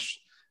haven't watched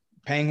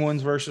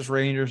Penguins versus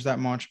Rangers that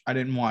much. I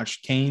didn't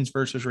watch Canes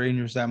versus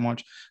Rangers that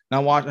much.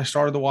 And I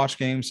started to watch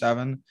Game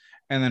 7,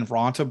 and then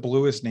Ronta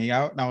blew his knee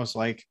out, and I was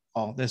like,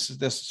 "Oh, this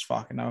is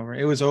fucking over."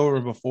 It was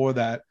over before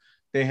that.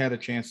 They had a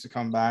chance to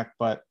come back,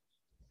 but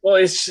well,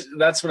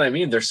 that's what I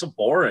mean. They're so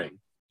boring.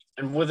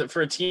 And with it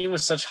for a team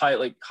with such high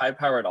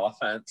powered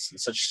offense and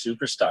such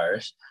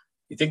superstars,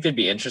 you think they'd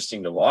be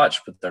interesting to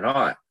watch, but they're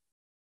not.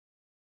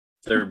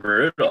 They're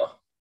brutal.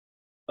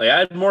 Like, I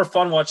had more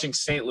fun watching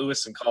St.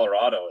 Louis and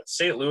Colorado.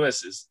 St.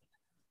 Louis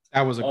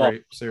that was a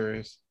great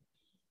series.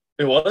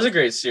 It was a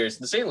great series.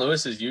 The St.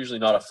 Louis is usually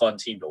not a fun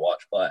team to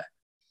watch play.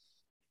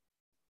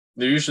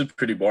 They're usually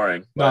pretty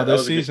boring. No,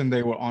 this season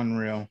they were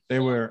unreal. They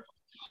were.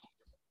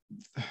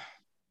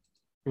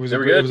 It was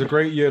a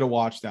great year to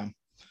watch them.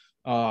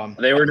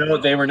 They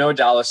were no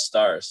Dallas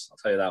Stars. I'll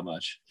tell you that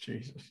much.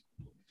 Jesus,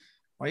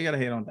 why you gotta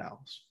hate on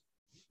Dallas?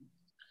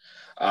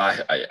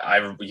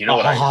 You know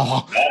what I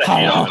gotta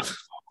hate on.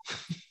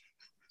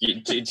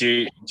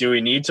 Do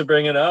we need to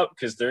bring it up?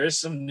 Because there is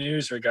some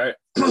news regarding.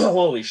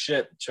 Holy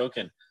shit,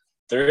 choking.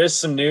 There is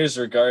some news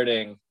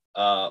regarding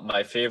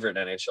my favorite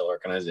NHL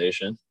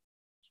organization.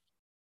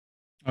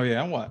 Oh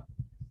yeah, what?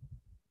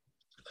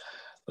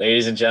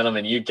 Ladies and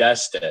gentlemen, you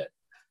guessed it.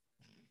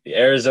 The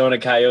Arizona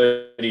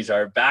Coyotes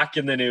are back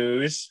in the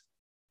news.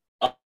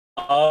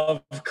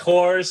 Of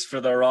course, for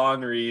the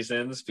wrong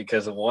reasons,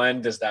 because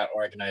when does that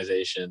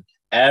organization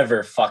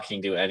ever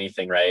fucking do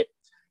anything right?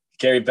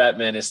 Gary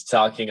Bettman is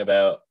talking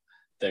about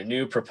their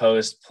new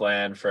proposed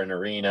plan for an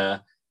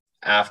arena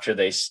after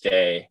they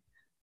stay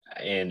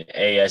in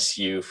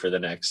ASU for the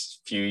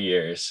next few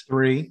years.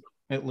 3,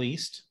 at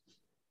least.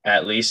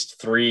 At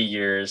least 3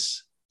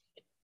 years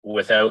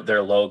without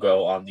their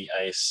logo on the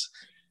ice.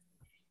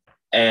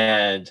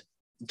 And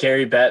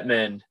Gary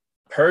Bettman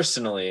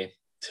personally,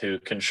 to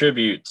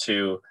contribute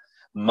to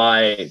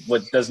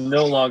what does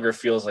no longer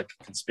feels like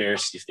a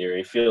conspiracy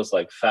theory, feels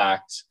like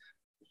fact.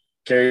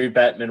 Gary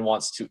Bettman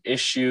wants to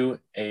issue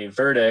a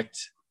verdict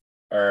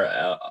or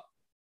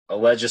a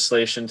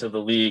legislation to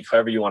the league,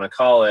 however you want to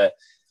call it,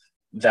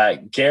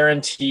 that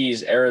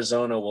guarantees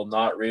Arizona will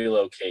not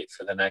relocate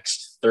for the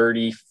next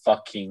 30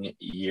 fucking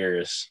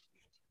years.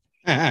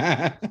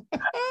 And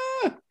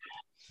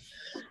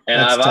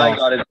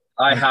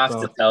I have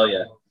to tell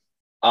you,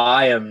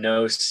 I am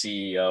no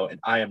CEO and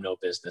I am no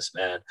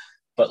businessman,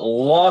 but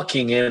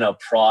locking in an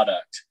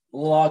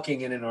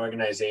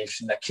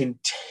organization that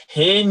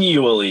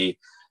continually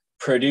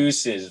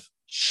produces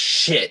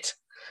shit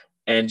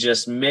and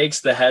just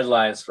makes the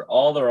headlines for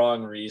all the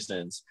wrong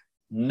reasons.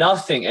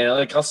 Nothing, and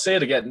I'll say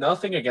it again,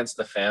 nothing against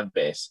the fan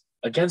base,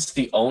 against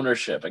the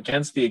ownership,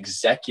 against the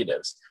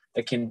executives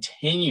that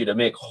continue to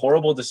make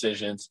horrible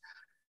decisions.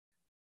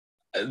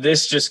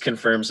 This just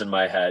confirms in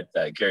my head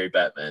that Gary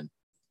Bettman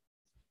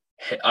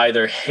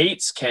either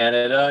hates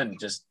Canada and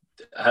just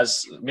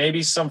has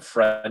maybe some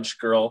French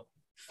girl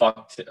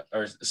fucked him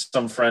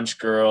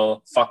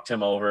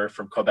over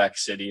from Quebec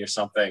City or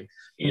something.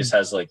 He just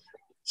has like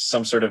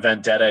some sort of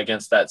vendetta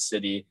against that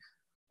city,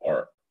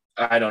 or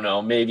I don't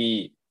know,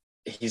 maybe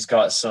he's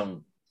got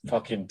some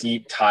fucking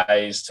deep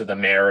ties to the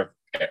mayor of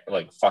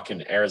like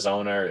fucking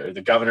Arizona or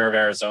the governor of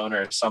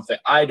Arizona or something.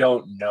 I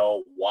don't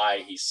know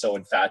why he's so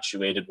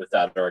infatuated with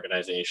that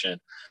organization,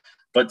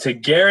 but to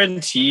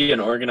guarantee an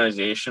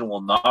organization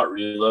will not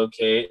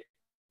relocate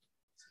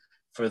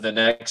for the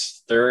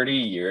next 30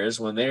 years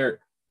when they're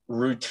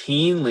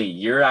routinely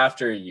year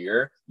after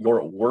year,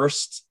 your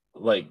worst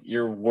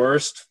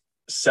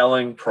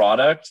selling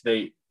product,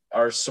 they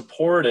are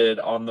supported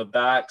on the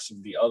backs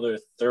of the other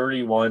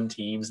 31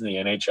 teams in the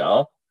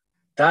NHL.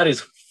 That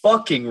is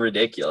fucking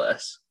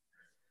ridiculous.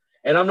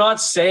 And I'm not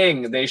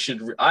saying they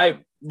should. I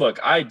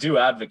do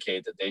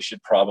advocate that they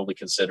should probably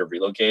consider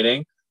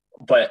relocating,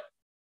 but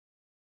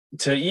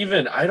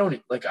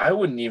I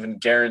wouldn't even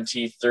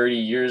guarantee 30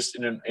 years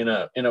in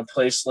a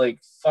place like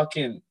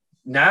fucking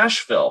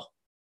Nashville.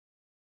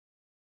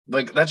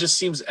 Like, that just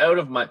seems out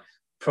of my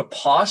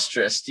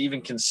preposterous to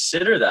even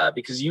consider that,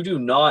 because you do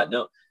not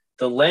know.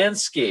 The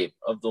landscape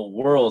of the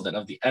world and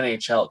of the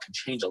NHL can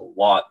change a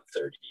lot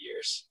in 30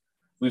 years.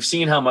 We've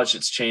seen how much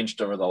it's changed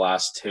over the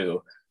last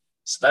 2.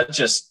 So that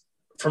just,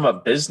 from a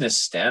business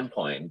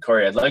standpoint,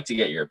 Corey, I'd like to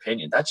get your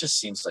opinion. That just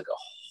seems like a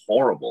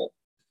horrible,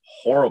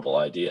 horrible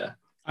idea.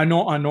 I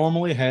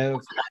normally have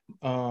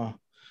the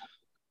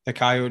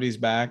Coyotes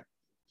back.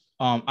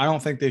 I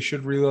don't think they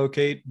should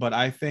relocate, but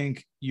I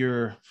think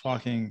you're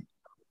fucking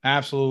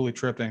absolutely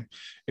tripping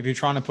if you're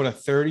trying to put a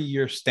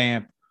 30-year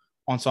stamp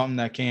on something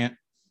that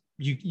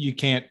you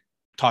can't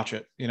touch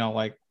it.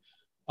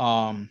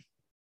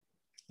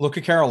 Look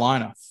at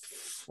Carolina.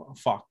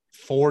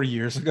 4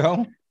 years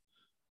ago.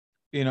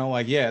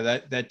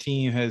 That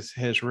team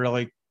has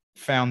really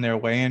found their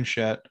way and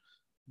shit,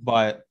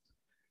 but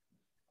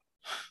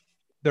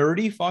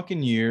 30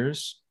 fucking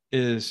years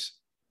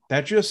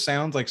that just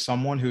sounds like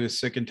someone who is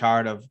sick and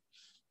tired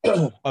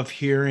of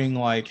hearing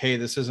like, hey,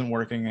 this isn't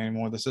working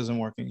anymore. This isn't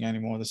working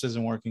anymore. This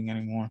isn't working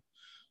anymore.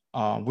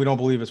 We don't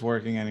believe it's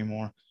working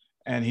anymore.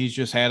 And he's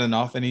just had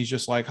enough. And he's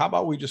just like, how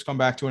about we just come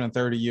back to it in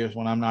 30 years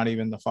when I'm not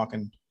even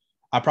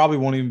I probably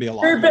won't even be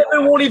alive. Gary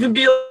Bettman won't even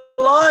be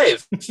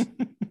alive.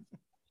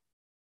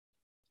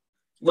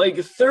 Like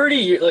 30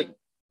 years, like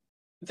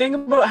think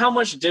about how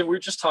much we were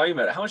just talking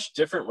about it. How much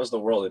different was the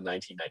world in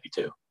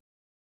 1992?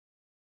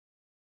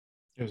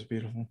 It was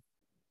beautiful.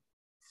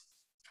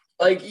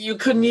 Like, you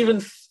couldn't even,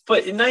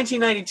 but in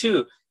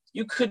 1992,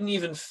 you couldn't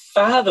even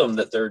fathom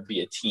that there would be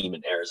a team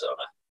in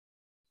Arizona.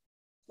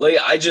 Like,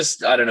 I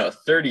don't know,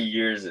 30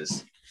 years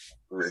is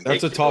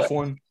ridiculous. That's a tough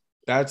one.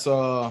 That's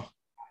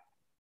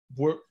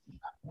we're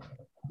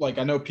like,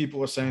 I know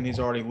people are saying he's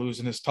already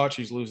losing his touch,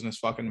 he's losing his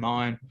fucking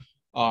mind.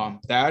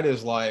 That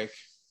is like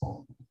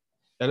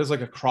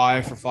a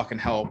cry for fucking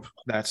help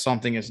that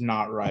something is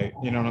not right.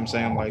 You know what I'm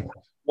saying? Like,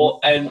 well,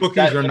 and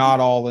cookies are not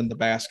all in the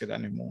basket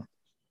anymore.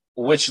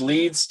 Which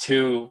leads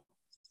to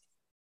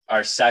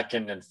our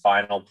second and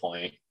final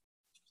point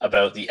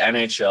about the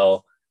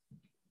NHL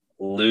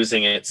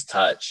losing its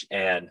touch.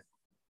 And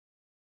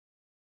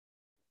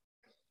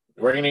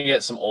we're going to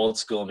get some old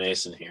school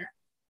Mason here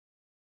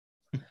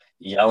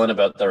yelling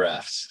about the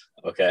refs.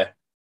 Okay.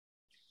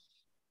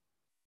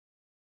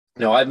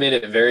 Now, I've made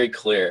it very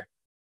clear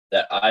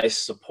that I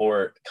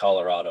support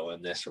Colorado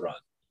in this run.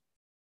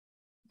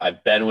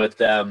 I've been with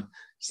them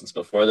since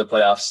before the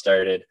playoffs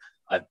started.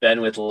 I've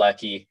been with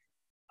Lecky.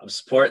 I'm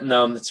supporting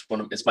them.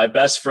 It's my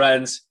best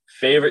friend's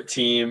favorite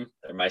team.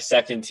 They're my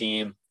second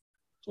team.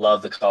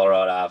 Love the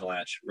Colorado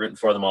Avalanche. Rooting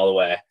for them all the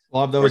way.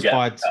 Love those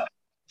buds.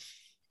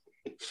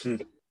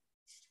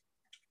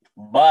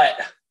 But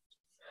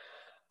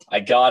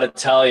I got to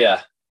tell you,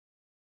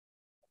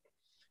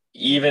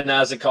 even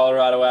as a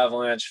Colorado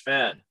Avalanche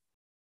fan,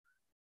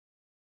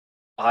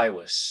 I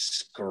was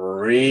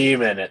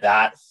screaming at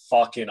that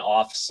fucking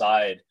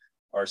onside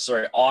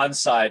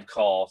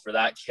call for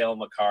that Cale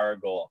Makar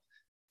goal.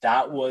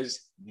 That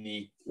was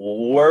the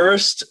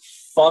worst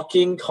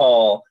fucking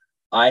call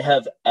I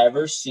have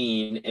ever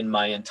seen in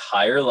my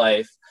entire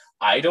life.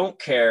 I don't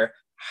care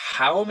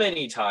how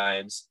many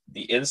times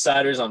the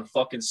insiders on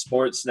fucking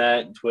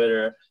Sportsnet and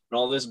Twitter and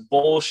all this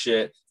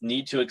bullshit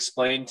need to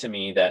explain to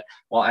me that,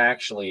 well,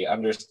 actually,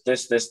 under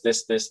this,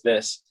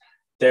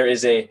 there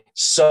is a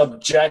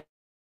subjective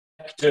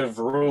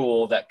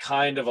rule that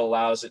kind of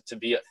allows it to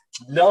be.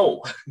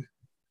 No,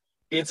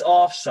 it's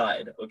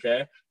offside,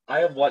 okay? I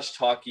have watched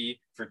hockey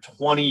for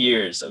 20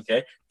 years,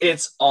 okay?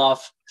 It's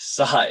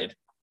offside.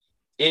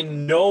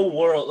 In no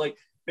world, like,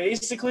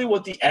 basically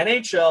what the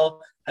NHL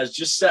has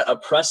just set a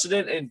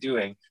precedent in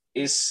doing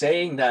is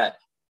saying that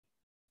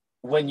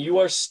when you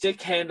are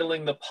stick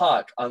handling the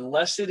puck,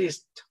 unless it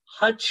is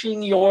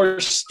touching your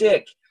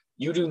stick,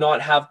 you do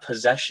not have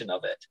possession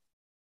of it.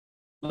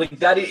 Like,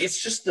 that,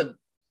 it's just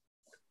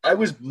I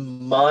was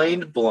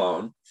mind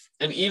blown.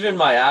 And even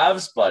my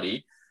Avs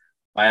bud,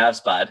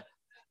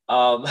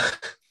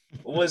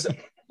 was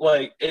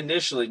like,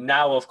 initially,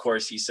 now of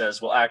course he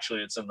says, well,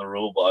 actually it's in the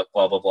rule book,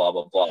 blah, blah, blah,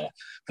 blah, blah.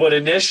 But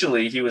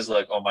initially he was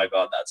like, oh my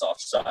God, that's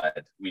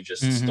offside. We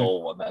just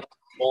stole one. That's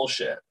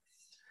bullshit.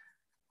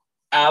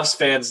 Avs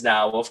fans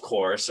now, of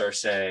course, are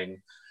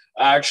saying,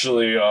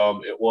 actually,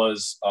 it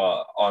was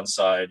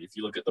onside. If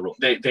you look at the rule,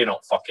 they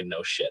don't fucking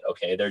know shit,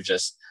 okay?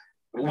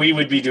 We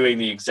would be doing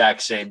the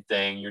exact same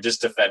thing. You're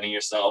just defending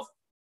yourself.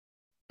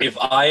 If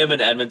I am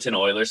an Edmonton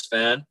Oilers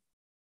fan,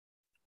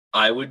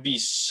 I would be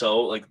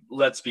so, like,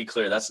 let's be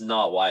clear, that's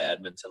not why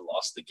Edmonton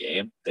lost the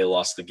game. They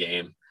lost the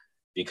game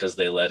because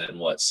they let in,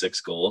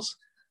 6 goals?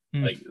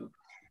 Like,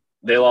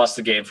 they lost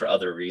the game for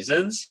other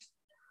reasons.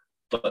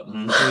 But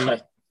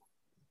my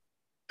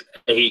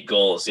 8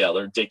 goals, yeah,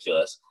 they're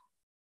ridiculous.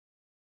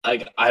 I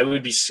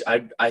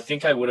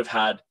think I would have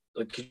had,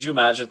 like, could you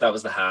imagine if that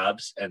was the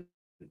Habs and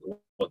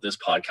what this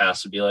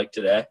podcast would be like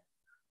today?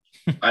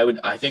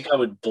 I think I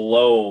would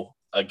blow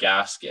a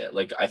gasket.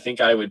 Like, I think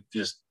I would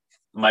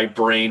my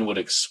brain would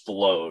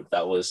explode.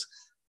 That was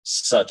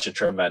such a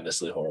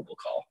tremendously horrible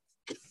call.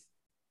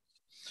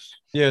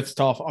 Yeah, it's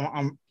tough.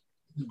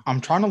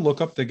 I'm trying to look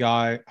up the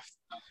guy.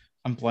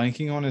 I'm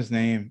blanking on his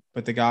name,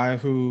 but the guy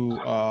who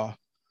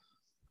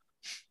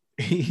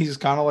he's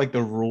kind of like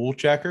the rule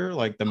checker,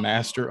 like the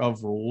master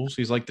of rules.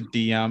 He's like the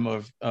DM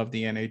of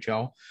the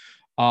NHL.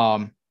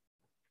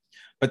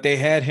 But they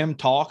had him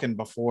talking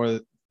before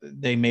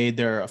they made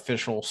their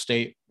official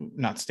statement,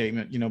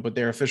 but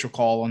their official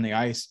call on the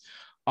ice.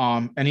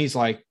 And he's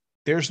like,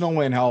 there's no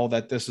way in hell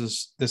that this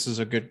is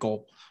a good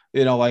goal.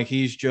 Like,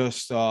 he's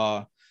just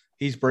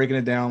he's breaking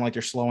it down, like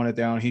they're slowing it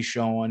down.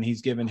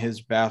 He's giving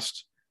his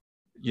best,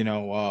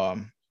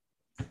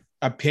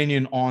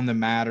 opinion on the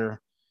matter.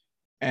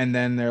 And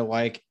then they're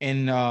like,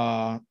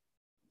 it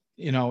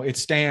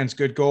stands,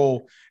 good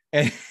goal.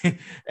 And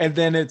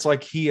then it's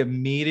like he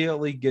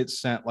immediately gets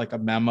sent like a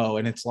memo,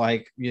 and it's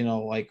like,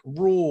 like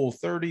rule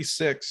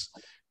 36,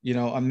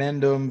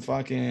 amendum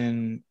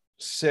fucking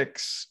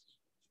 6,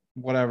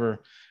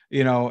 whatever,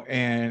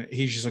 and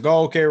he's just like,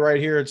 oh, okay,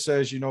 right here it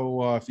says,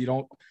 if you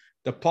don't,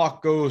 the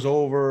puck goes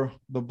over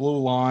the blue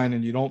line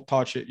and you don't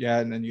touch it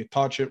yet, and then you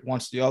touch it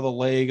once the other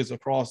leg is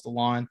across the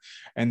line,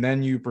 and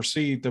then you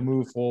proceed to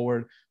move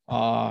forward.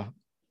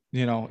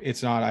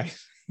 It's not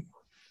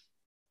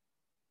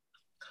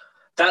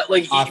that,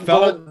 like, I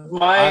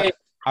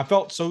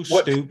felt so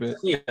stupid.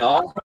 It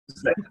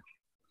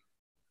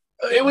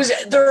was,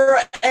 there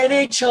are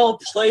NHL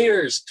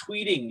players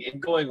tweeting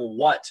and going,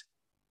 what?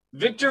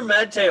 Victor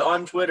Mete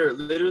on Twitter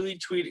literally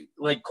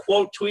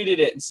quote tweeted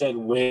it and said,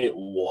 "Wait,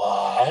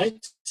 what?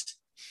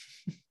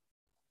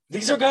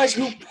 These are guys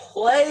who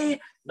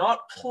play,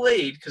 not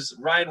played, because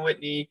Ryan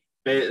Whitney,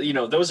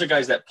 those are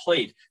guys that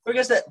played. They're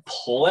guys that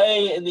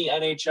play in the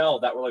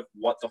NHL that were like,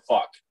 what the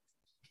fuck?"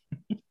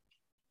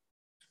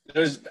 It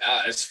was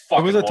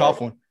a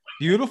tough one.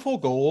 Beautiful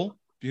goal.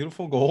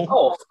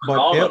 Oh,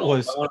 but that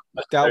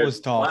was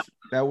tough. Flat.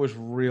 That was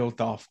real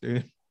tough,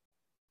 dude.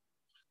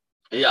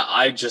 Yeah,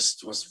 I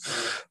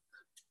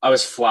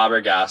was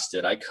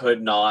flabbergasted. I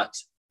could not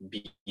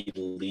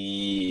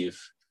believe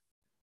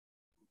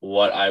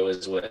what I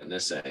was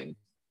witnessing.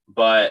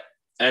 But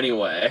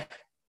anyway,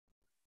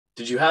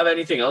 did you have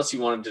anything else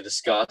you wanted to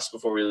discuss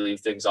before we leave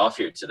things off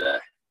here today?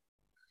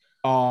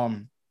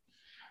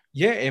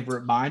 Yeah, it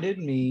reminded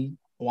me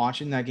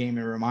watching that game.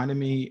 It reminded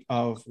me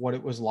of what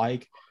it was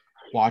like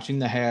watching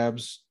the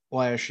Habs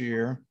last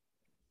year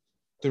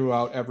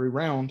throughout every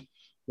round,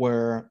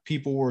 where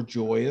people were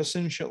joyous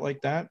and shit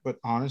like that. But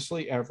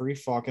honestly, every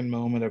fucking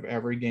moment of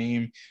every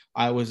game,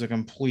 I was a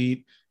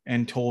complete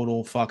and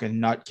total fucking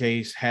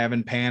nutcase,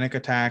 having panic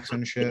attacks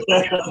and shit.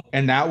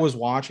 And that was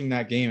watching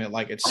that game.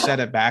 It set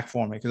it back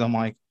for me, because I'm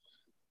like,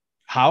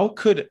 how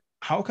could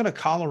a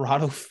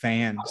Colorado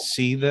fan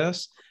see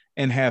this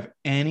and have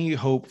any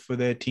hope for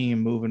their team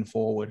moving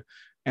forward?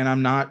 And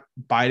I'm not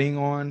biting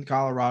on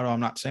Colorado.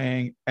 I'm not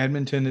saying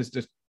Edmonton is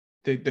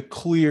the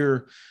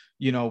clear,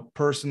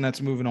 person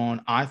that's moving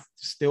on. I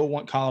still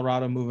want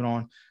Colorado moving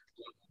on,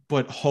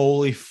 but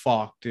holy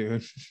fuck,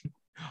 dude.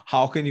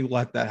 How can you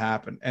let that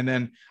happen? And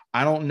then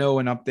I don't know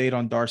an update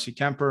on Darcy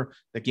Kemper.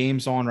 The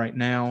game's on right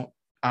now.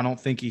 I don't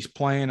think he's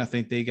playing. I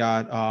think they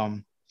got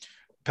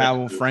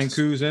Pavel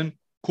Francouz in.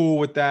 Cool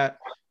with that.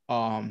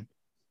 I'm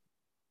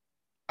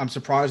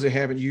surprised they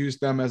haven't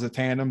used them as a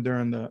tandem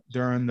during the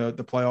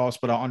playoffs,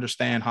 but I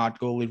understand hot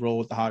goalie, roll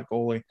with the hot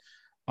goalie.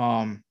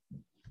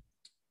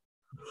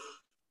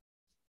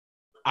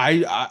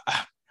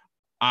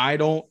 I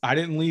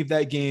didn't leave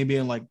that game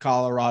being like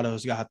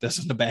Colorado's got this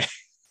in the bag.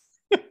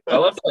 I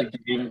left that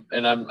game,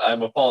 and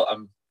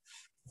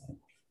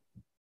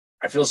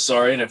I feel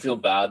sorry and I feel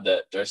bad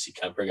that Darcy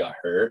Kemper got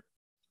hurt,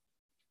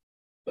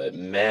 but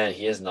man,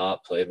 he has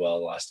not played well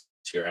the last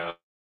 2 rounds.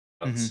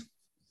 Mm-hmm.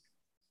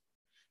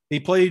 He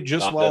played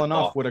just well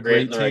enough with a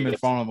great team in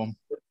front of him.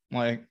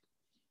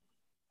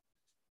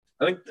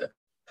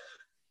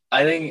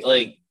 I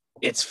think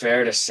it's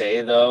fair to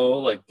say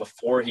though,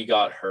 before he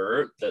got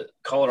hurt, that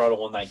Colorado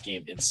won that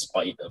game in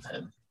spite of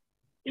him.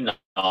 He did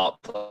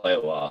not play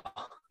well.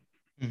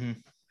 Mm-hmm.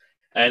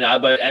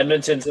 But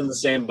Edmonton's in the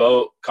same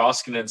boat.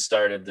 Koskinen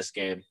started this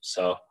game,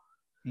 so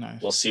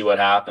nice. We'll see what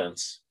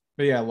happens.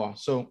 But yeah, well,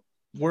 so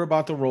we're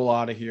about to roll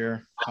out of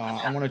here.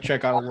 I want to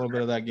check out a little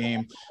bit of that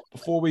game.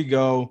 Before we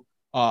go,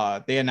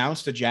 they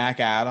announced a Jack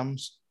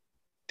Adams.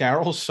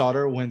 Daryl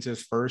Sutter wins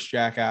his first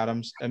Jack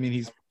Adams. I mean,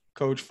 he's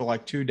coached for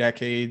 2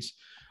 decades.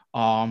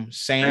 Sam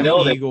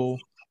Eagle.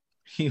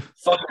 He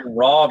fucking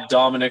robbed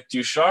Dominic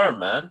Ducharme,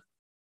 man.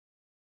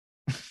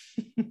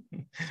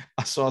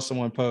 I saw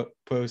someone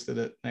posted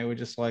it. They were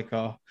just like,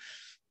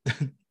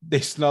 they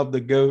snubbed the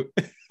GOAT.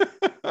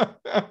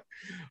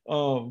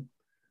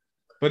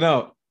 But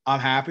no, I'm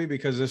happy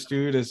because this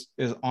dude is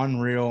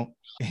unreal.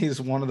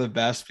 He's one of the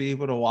best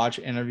people to watch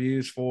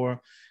interviews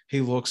for. He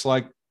looks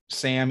like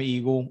Sam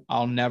Eagle.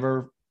 I'll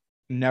never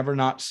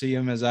not see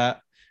him as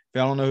that. If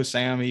y'all don't know who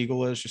Sam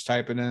Eagle is, just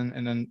type it in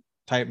and then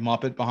type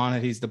Muppet behind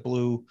it. He's the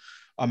blue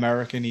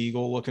American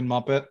Eagle looking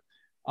Muppet.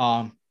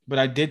 But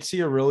I did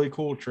see a really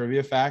cool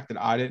trivia fact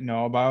that I didn't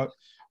know about.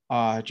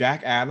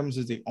 Jack Adams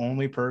is the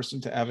only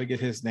person to ever get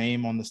his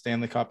name on the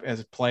Stanley Cup as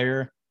a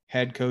player,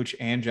 head coach,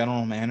 and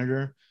general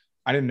manager.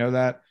 I didn't know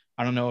that.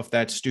 I don't know if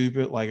that's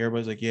stupid.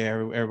 Everybody's like, yeah,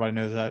 everybody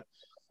knows that.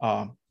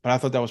 But I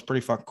thought that was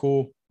pretty fucking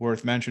cool.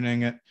 Worth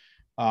mentioning it.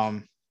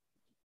 Yeah,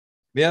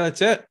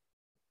 that's it.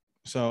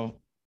 So.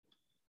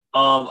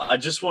 I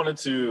just wanted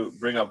to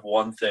bring up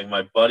one thing.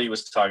 My buddy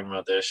was talking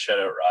about this. Shout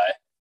out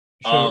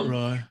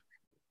Rye.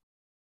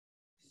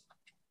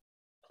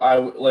 I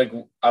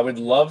would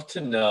love to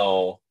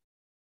know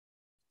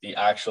the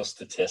actual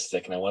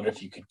statistic, and I wonder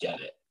if you could get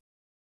it.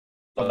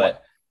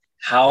 But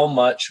how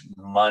much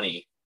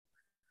money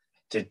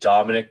did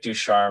Dominic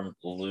Ducharme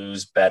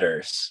lose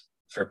bettors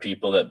for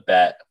people that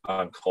bet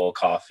on Cole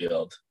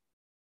Caulfield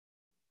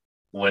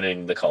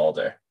winning the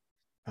Calder?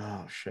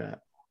 Oh shit!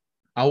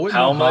 I wouldn't.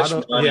 How much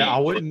money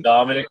did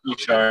Dominic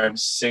Ducharme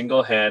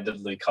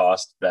single-handedly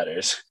cost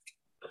bettors?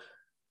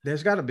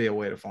 There's got to be a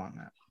way to find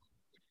that.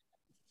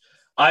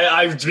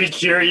 I'd be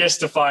curious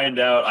to find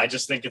out. I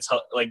just think it's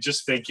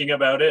just thinking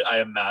about it,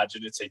 I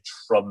imagine it's a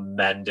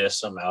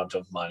tremendous amount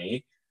of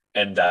money,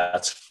 and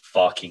that's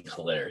fucking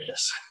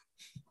hilarious.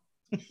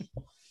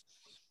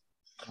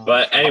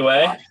 But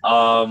anyway,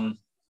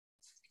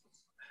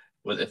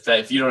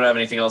 if you don't have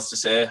anything else to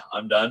say,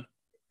 I'm done.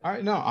 All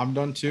right, no, I'm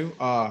done too.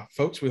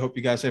 Folks, we hope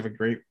you guys have a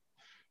great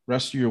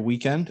rest of your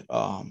weekend.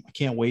 I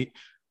can't wait.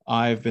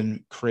 I've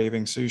been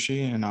craving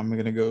sushi, and I'm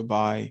going to go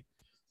buy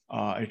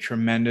a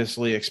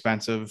tremendously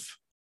expensive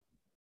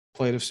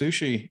plate of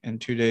sushi in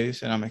 2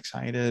 days, and I'm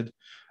excited.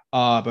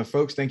 But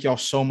folks, thank y'all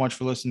so much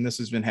for listening. This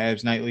has been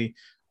Habs Nightly.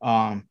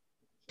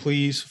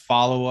 Please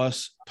follow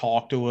us,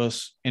 talk to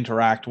us,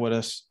 interact with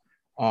us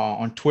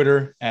on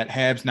Twitter at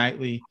Habs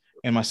Nightly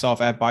and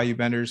myself at Bayou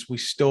Benders. We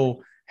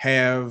still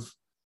have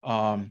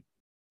a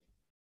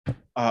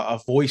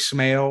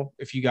voicemail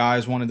if you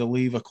guys wanted to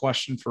leave a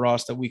question for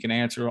us that we can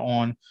answer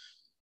on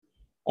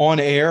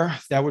air.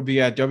 That would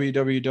be at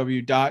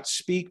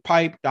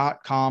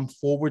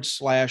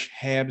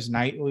www.speakpipe.com/Habs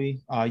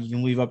Nightly. You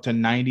can leave up to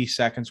 90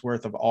 seconds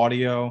worth of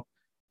audio.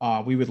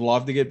 We would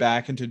love to get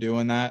back into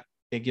doing that.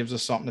 It gives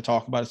us something to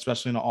talk about,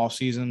 especially in the off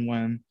season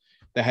when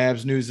the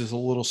Habs news is a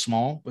little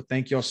small. But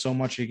thank y'all so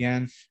much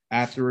again. I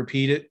have to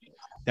repeat it.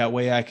 That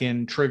way I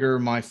can trigger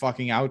my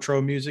fucking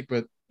outro music.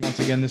 But once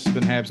again, this has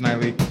been Habs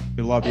Nightly.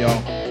 We love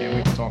y'all. Can't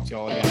wait to talk to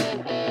y'all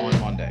again on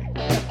Monday.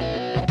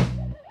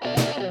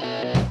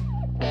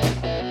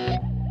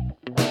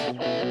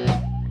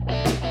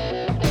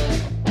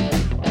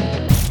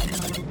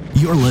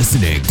 You're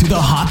listening to the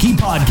Hockey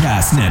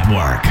Podcast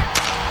Network.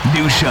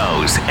 New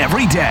shows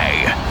every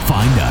day.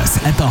 Find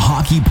us at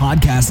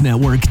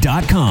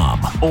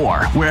thehockeypodcastnetwork.com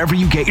or wherever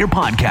you get your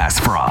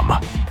podcasts from.